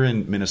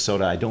in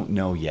Minnesota, I don't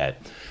know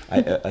yet.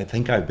 I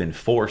think I've been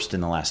forced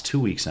in the last 2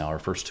 weeks now, our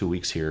first 2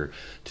 weeks here,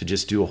 to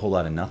just do a whole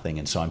lot of nothing,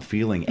 and so I'm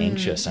feeling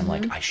anxious. I'm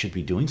I should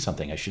be doing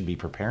something. I should be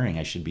preparing.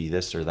 I should be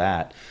this or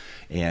that,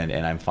 and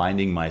I'm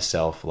finding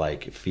myself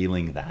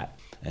feeling that.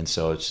 And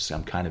so it's just,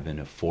 I'm kind of in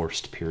a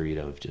forced period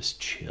of just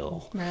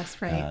chill. That's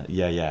right.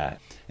 Yeah.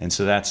 And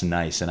so that's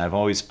nice. And I've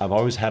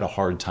always had a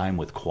hard time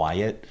with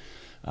quiet,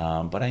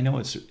 but I know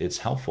it's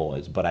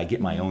helpful. But I get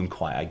my own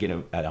quiet. I get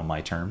it on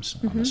my terms,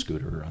 on the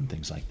scooter or on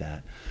things like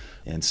that.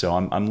 And so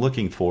I'm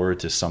looking forward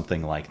to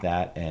something like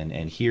that.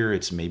 And here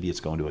maybe it's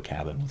going to a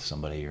cabin with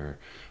somebody or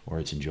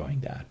it's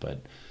enjoying that.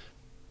 But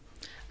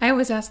I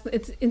always ask.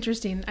 It's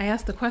interesting. I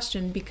ask the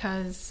question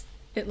because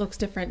it looks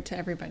different to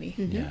everybody,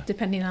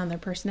 depending on their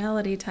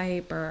personality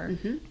type or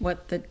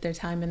what their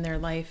time in their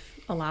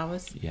life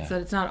allows. Yeah. So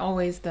it's not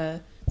always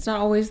the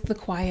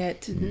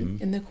quiet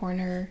in the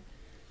corner.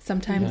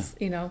 Sometimes,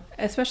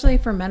 especially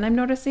for men, I'm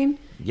noticing.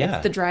 Yeah.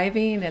 It's the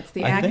driving, it's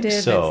the active,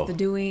 it's the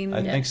doing.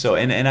 I think so.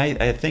 And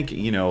I think,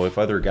 if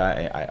other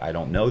guys, I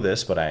don't know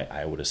this, but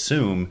I would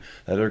assume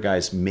that other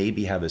guys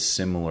maybe have a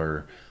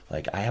similar,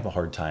 like, I have a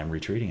hard time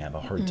retreating. I have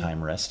a hard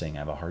time resting. I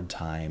have a hard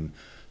time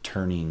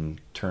turning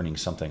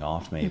something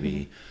off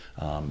maybe.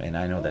 And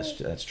I know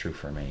that's true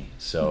for me.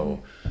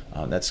 So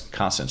that's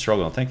constant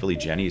struggle. And thankfully,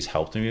 Jenny's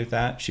helped me with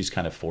that. She's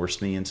kind of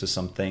forced me into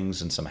some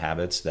things and some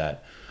habits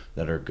that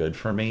are good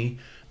for me,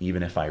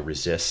 even if I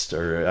resist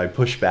or I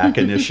push back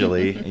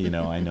initially.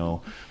 I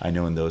know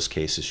in those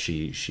cases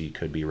she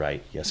could be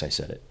right. Yes, I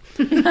said it.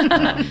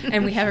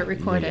 And we have it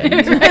recorded. Yeah,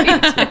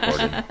 it's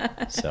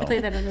recorded. So. Play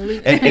that on the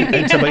loop.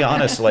 And to be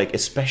honest, like,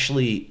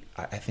 especially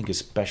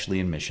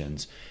in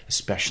missions,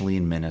 especially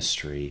in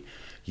ministry,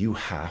 you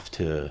have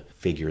to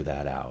figure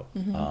that out.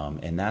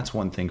 And that's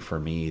one thing for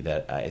me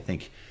that I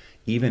think,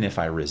 even if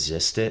I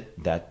resist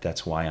it,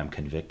 that's why I'm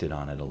convicted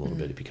on it a little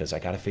bit, because I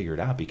got to figure it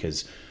out,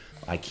 because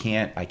I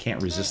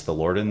can't resist the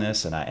Lord in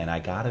this, and I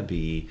gotta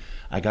be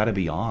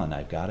on.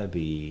 I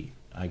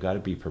gotta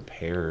be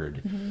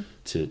prepared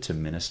to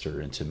minister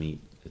and to meet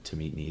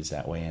needs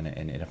that way.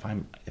 And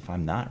if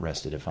I'm not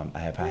rested, if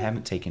I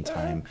haven't taken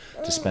time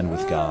to spend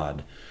with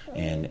God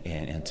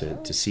and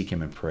to seek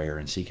Him in prayer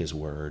and seek His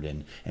Word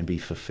and be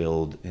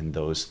fulfilled in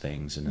those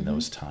things and in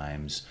those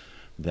times,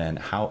 then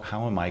how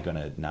am I going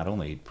to not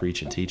only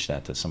preach and teach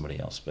that to somebody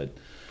else, but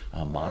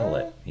model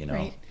it,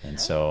 Right. And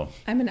so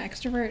I'm an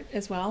extrovert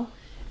as well,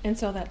 and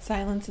so that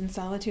silence and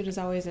solitude is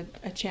always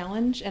a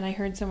challenge. And I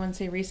heard someone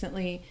say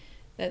recently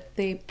that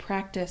they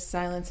practice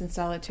silence and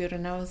solitude,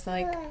 and I was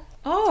like,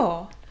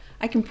 oh,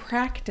 I can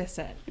practice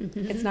it.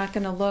 It's not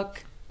going to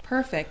look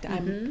perfect.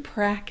 I'm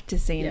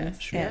practicing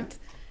it.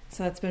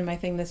 So that's been my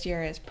thing this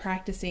year, is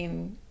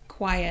practicing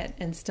quiet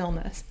and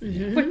stillness,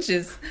 which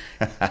is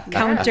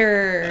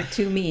counter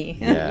to me.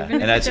 Yeah.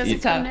 Even and if it doesn't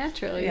come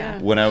naturally.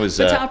 When I was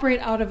but to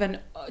operate out of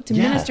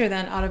minister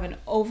then out of an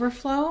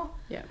overflow,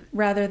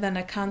 rather than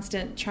a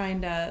constant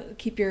trying to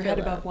keep your head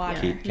above water,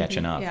 keep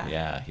catching up.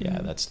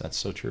 That's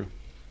so true.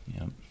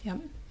 Yep.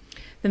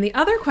 Then the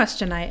other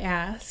question I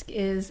ask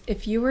is,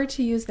 if you were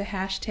to use the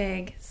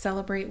hashtag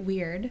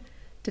 #CelebrateWeird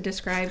to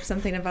describe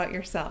something about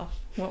yourself,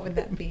 what would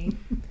that be?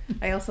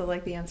 I also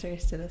like the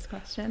answers to this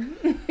question.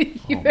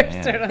 You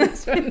better start on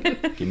this one.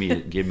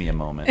 Give me a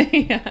moment.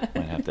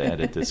 Might have to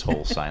edit this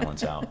whole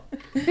silence out.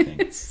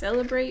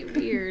 Celebrate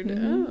weird.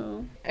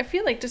 Oh, I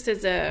feel like just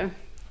as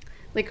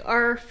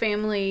our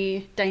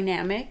family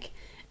dynamic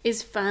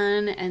is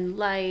fun and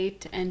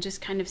light and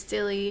just kind of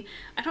silly.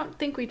 I don't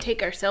think we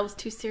take ourselves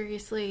too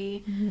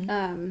seriously.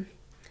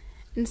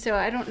 And so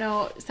I don't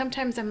know,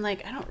 sometimes I'm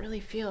like, I don't really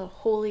feel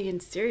holy and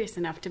serious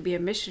enough to be a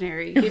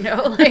missionary,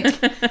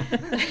 like,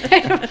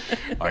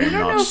 I don't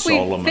know if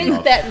we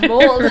fit that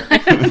mold. I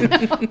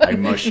don't know. I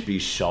must be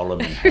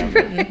solemn and have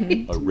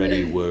a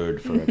ready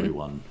word for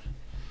everyone.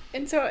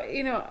 And so,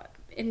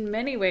 in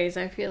many ways,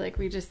 I feel like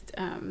we just...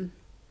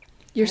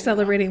 You're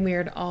celebrating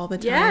weird all the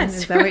time. Yes,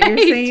 is that what you're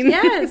saying?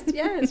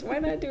 Yes. Why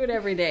not do it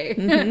every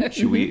day?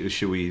 Should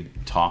we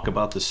talk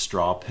about the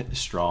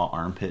straw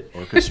armpit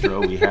orchestra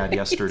we had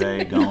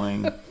yesterday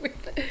going?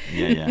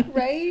 Yeah.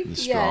 Right? The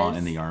straw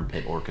and the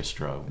armpit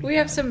orchestra. We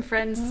have some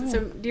friends,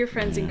 some dear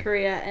friends in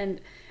Korea, and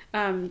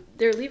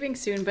they're leaving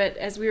soon, but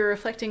as we were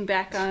reflecting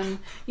back on,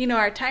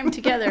 our time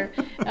together,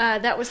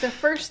 that was the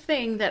first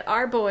thing that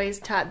our boys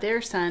taught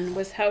their son,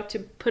 was how to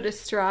put a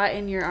straw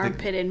in your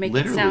armpit and make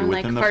it sound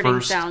like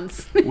farting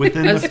sounds.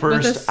 Within the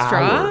first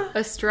hour.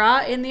 A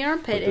straw in the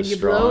armpit, and you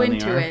blow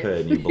into it.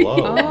 And you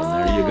blow, and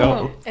there you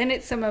go. And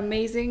it's some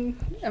amazing,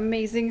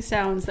 amazing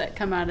sounds that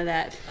come out of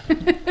that.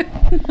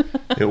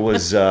 It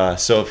was,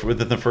 so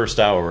within the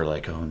first hour, we're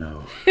like, oh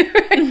no.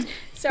 Right.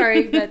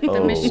 Sorry, but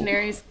the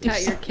missionaries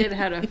taught your kid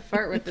how to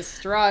fart with the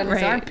straw in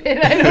his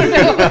armpit. I don't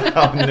know.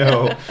 Oh,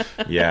 no.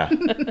 Yeah.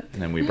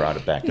 And then we brought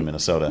it back to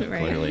Minnesota,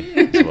 clearly.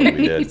 That's what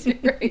we did.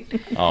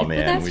 Right. Oh,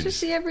 man. Well, that's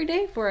just the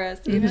everyday for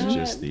us, It's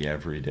just the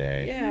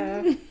everyday.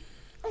 Yeah.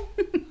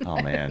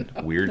 Oh, man.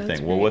 Weird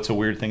thing. Well, what's a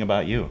weird thing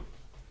about you?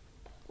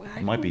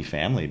 It might be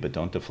family, but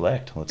don't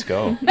deflect. Let's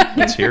go.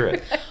 Let's hear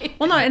it.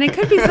 Well, no, and it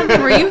could be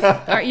something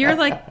where you're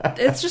like,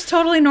 it's just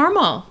totally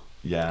normal.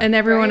 Yeah. And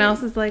everyone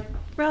else is like,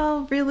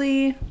 well,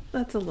 really,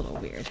 that's a little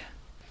weird.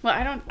 Well,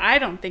 I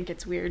don't think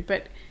it's weird,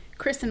 but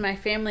Chris and my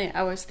family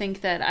always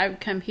think that I would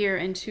come here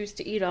and choose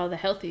to eat all the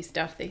healthy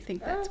stuff. They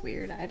think that's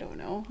weird. I don't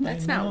know.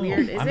 That's not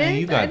weird, is it?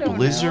 You've got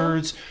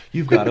blizzards.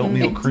 You've got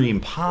oatmeal cream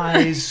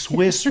pies,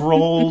 Swiss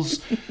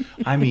rolls.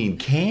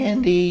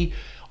 Candy.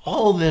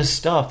 All this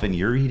stuff, and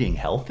you're eating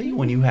healthy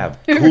when you have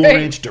Cool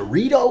Ranch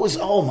Doritos.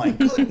 Oh my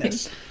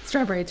goodness!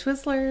 Strawberry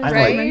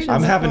Twizzlers.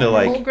 I'm having to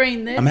whole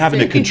grain this. I'm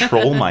having to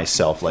control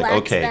myself. Like,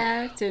 okay,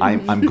 and...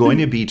 I'm going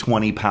to be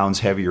 20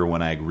 pounds heavier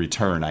when I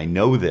return. I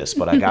know this,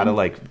 but I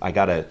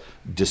gotta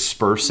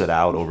disperse it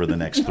out over the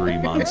next 3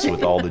 months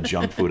with all the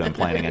junk food I'm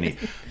planning. I need,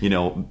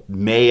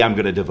 May I'm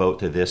going to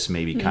devote to this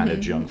maybe kind of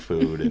junk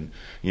food, and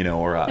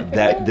or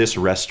this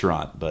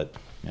restaurant, but.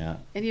 Yeah.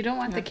 And you don't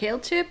want the kale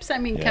chips? I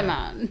mean, come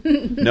on.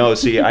 No,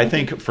 see, I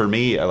think for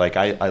me, I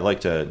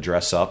like to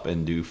dress up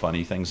and do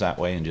funny things that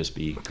way and just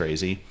be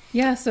crazy.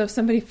 Yeah, so if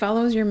somebody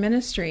follows your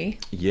ministry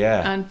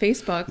on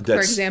Facebook, for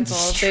example,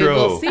 they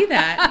will see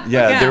that.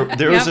 Yeah,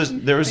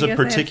 there was a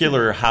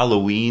particular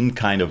Halloween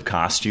kind of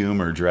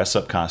costume or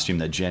dress-up costume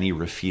that Jenny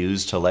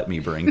refused to let me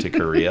bring to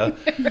Korea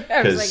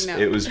because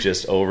it was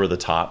just over the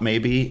top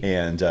maybe,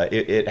 and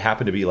it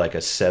happened to be like a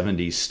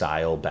 70s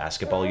style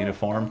basketball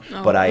uniform,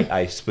 but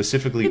I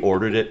specifically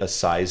ordered it a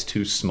size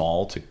too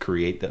small to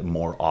create that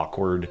more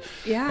awkward.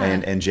 Yeah.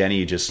 And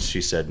Jenny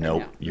she said,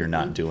 nope, you're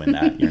not doing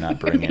that. You're not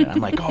bringing it.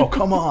 I'm like, oh,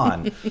 come on.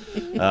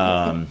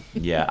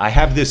 I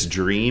have this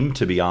dream,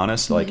 to be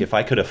honest, like if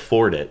I could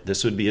afford it,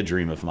 this would be a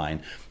dream of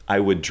mine. I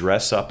would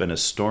dress up in a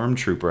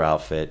stormtrooper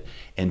outfit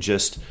and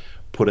just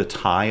put a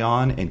tie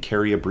on and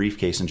carry a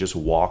briefcase and just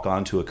walk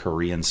onto a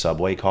Korean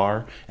subway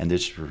car and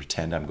just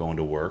pretend I'm going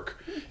to work.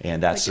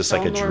 And that's just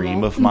like a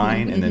dream of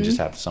mine. And then just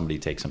have somebody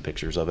take some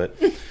pictures of it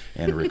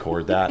and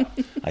record that.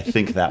 I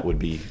think that would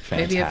be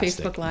fantastic. Maybe a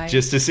Facebook Live.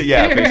 Just to see,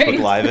 Facebook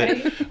Live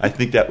it. I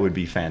think that would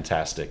be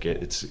fantastic.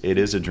 It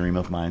is a dream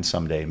of mine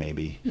someday,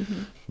 maybe.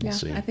 We'll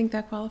see. I think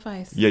that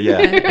qualifies. Yeah.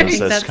 I think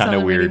that's kind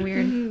of weird.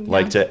 weird.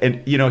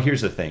 And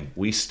here's the thing.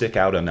 We stick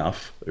out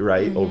enough,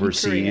 right?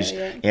 Overseas.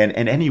 Korea,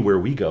 and anywhere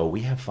we go,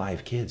 we have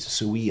 5 kids.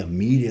 So we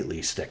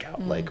immediately stick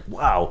out like,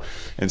 wow.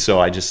 And so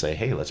I just say,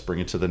 hey, let's bring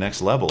it to the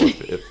next level.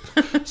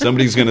 If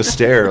somebody's going to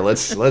stare,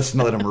 let's let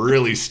them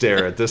really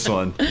stare at this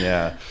one.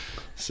 Yeah.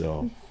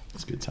 So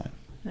it's a good time.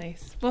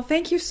 Nice. Well,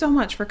 thank you so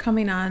much for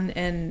coming on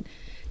and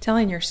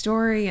telling your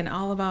story and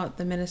all about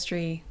the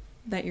ministry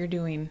that you're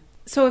doing.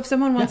 So if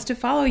someone wants to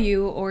follow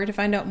you or to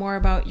find out more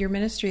about your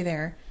ministry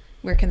there,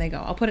 where can they go?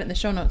 I'll put it in the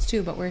show notes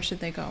too, but where should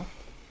they go?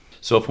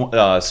 So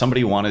if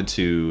somebody wanted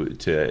to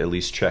at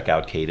least check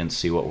out Cadence,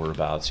 see what we're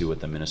about, see what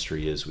the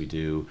ministry is we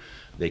do,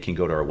 they can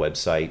go to our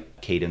website,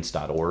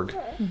 cadence.org.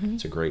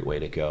 It's a great way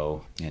to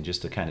go. And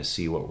just to kind of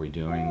see what we're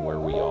doing, where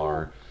we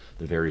are,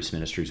 the various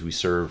ministries we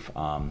serve.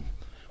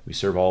 We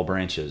serve all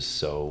branches,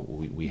 so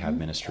we have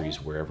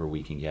ministries wherever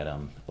we can get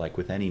them. Like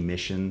with any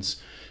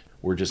missions,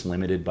 we're just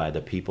limited by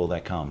the people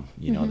that come,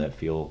 that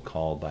feel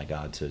called by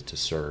God to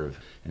serve.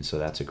 And so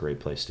that's a great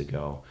place to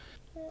go.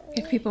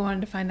 If people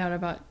wanted to find out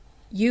about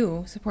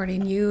you,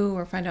 supporting you,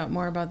 or find out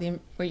more about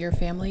what your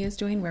family is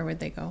doing, where would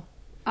they go?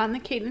 On the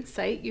Cadence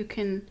site, you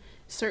can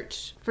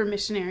search for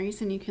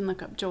missionaries, and you can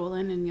look up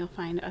Jolin, and you'll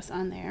find us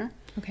on there.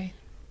 Okay.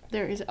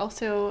 There is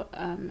also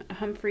a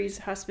Humphreys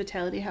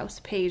Hospitality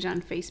House page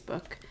on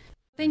Facebook.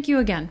 Thank you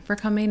again for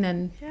coming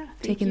and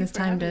taking this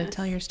time to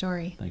tell your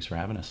story. Thanks for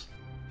having us.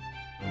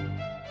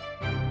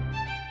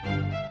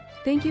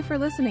 Thank you for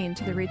listening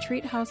to the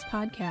Retreat House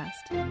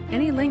podcast.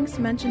 Any links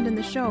mentioned in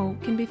the show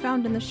can be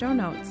found in the show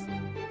notes.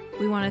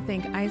 We want to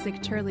thank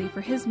Isaac Turley for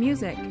his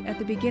music at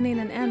the beginning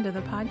and end of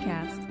the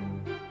podcast.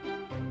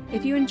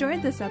 If you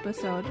enjoyed this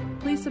episode,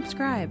 please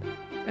subscribe,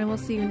 and we'll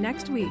see you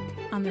next week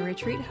on the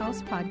Retreat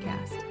House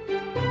podcast.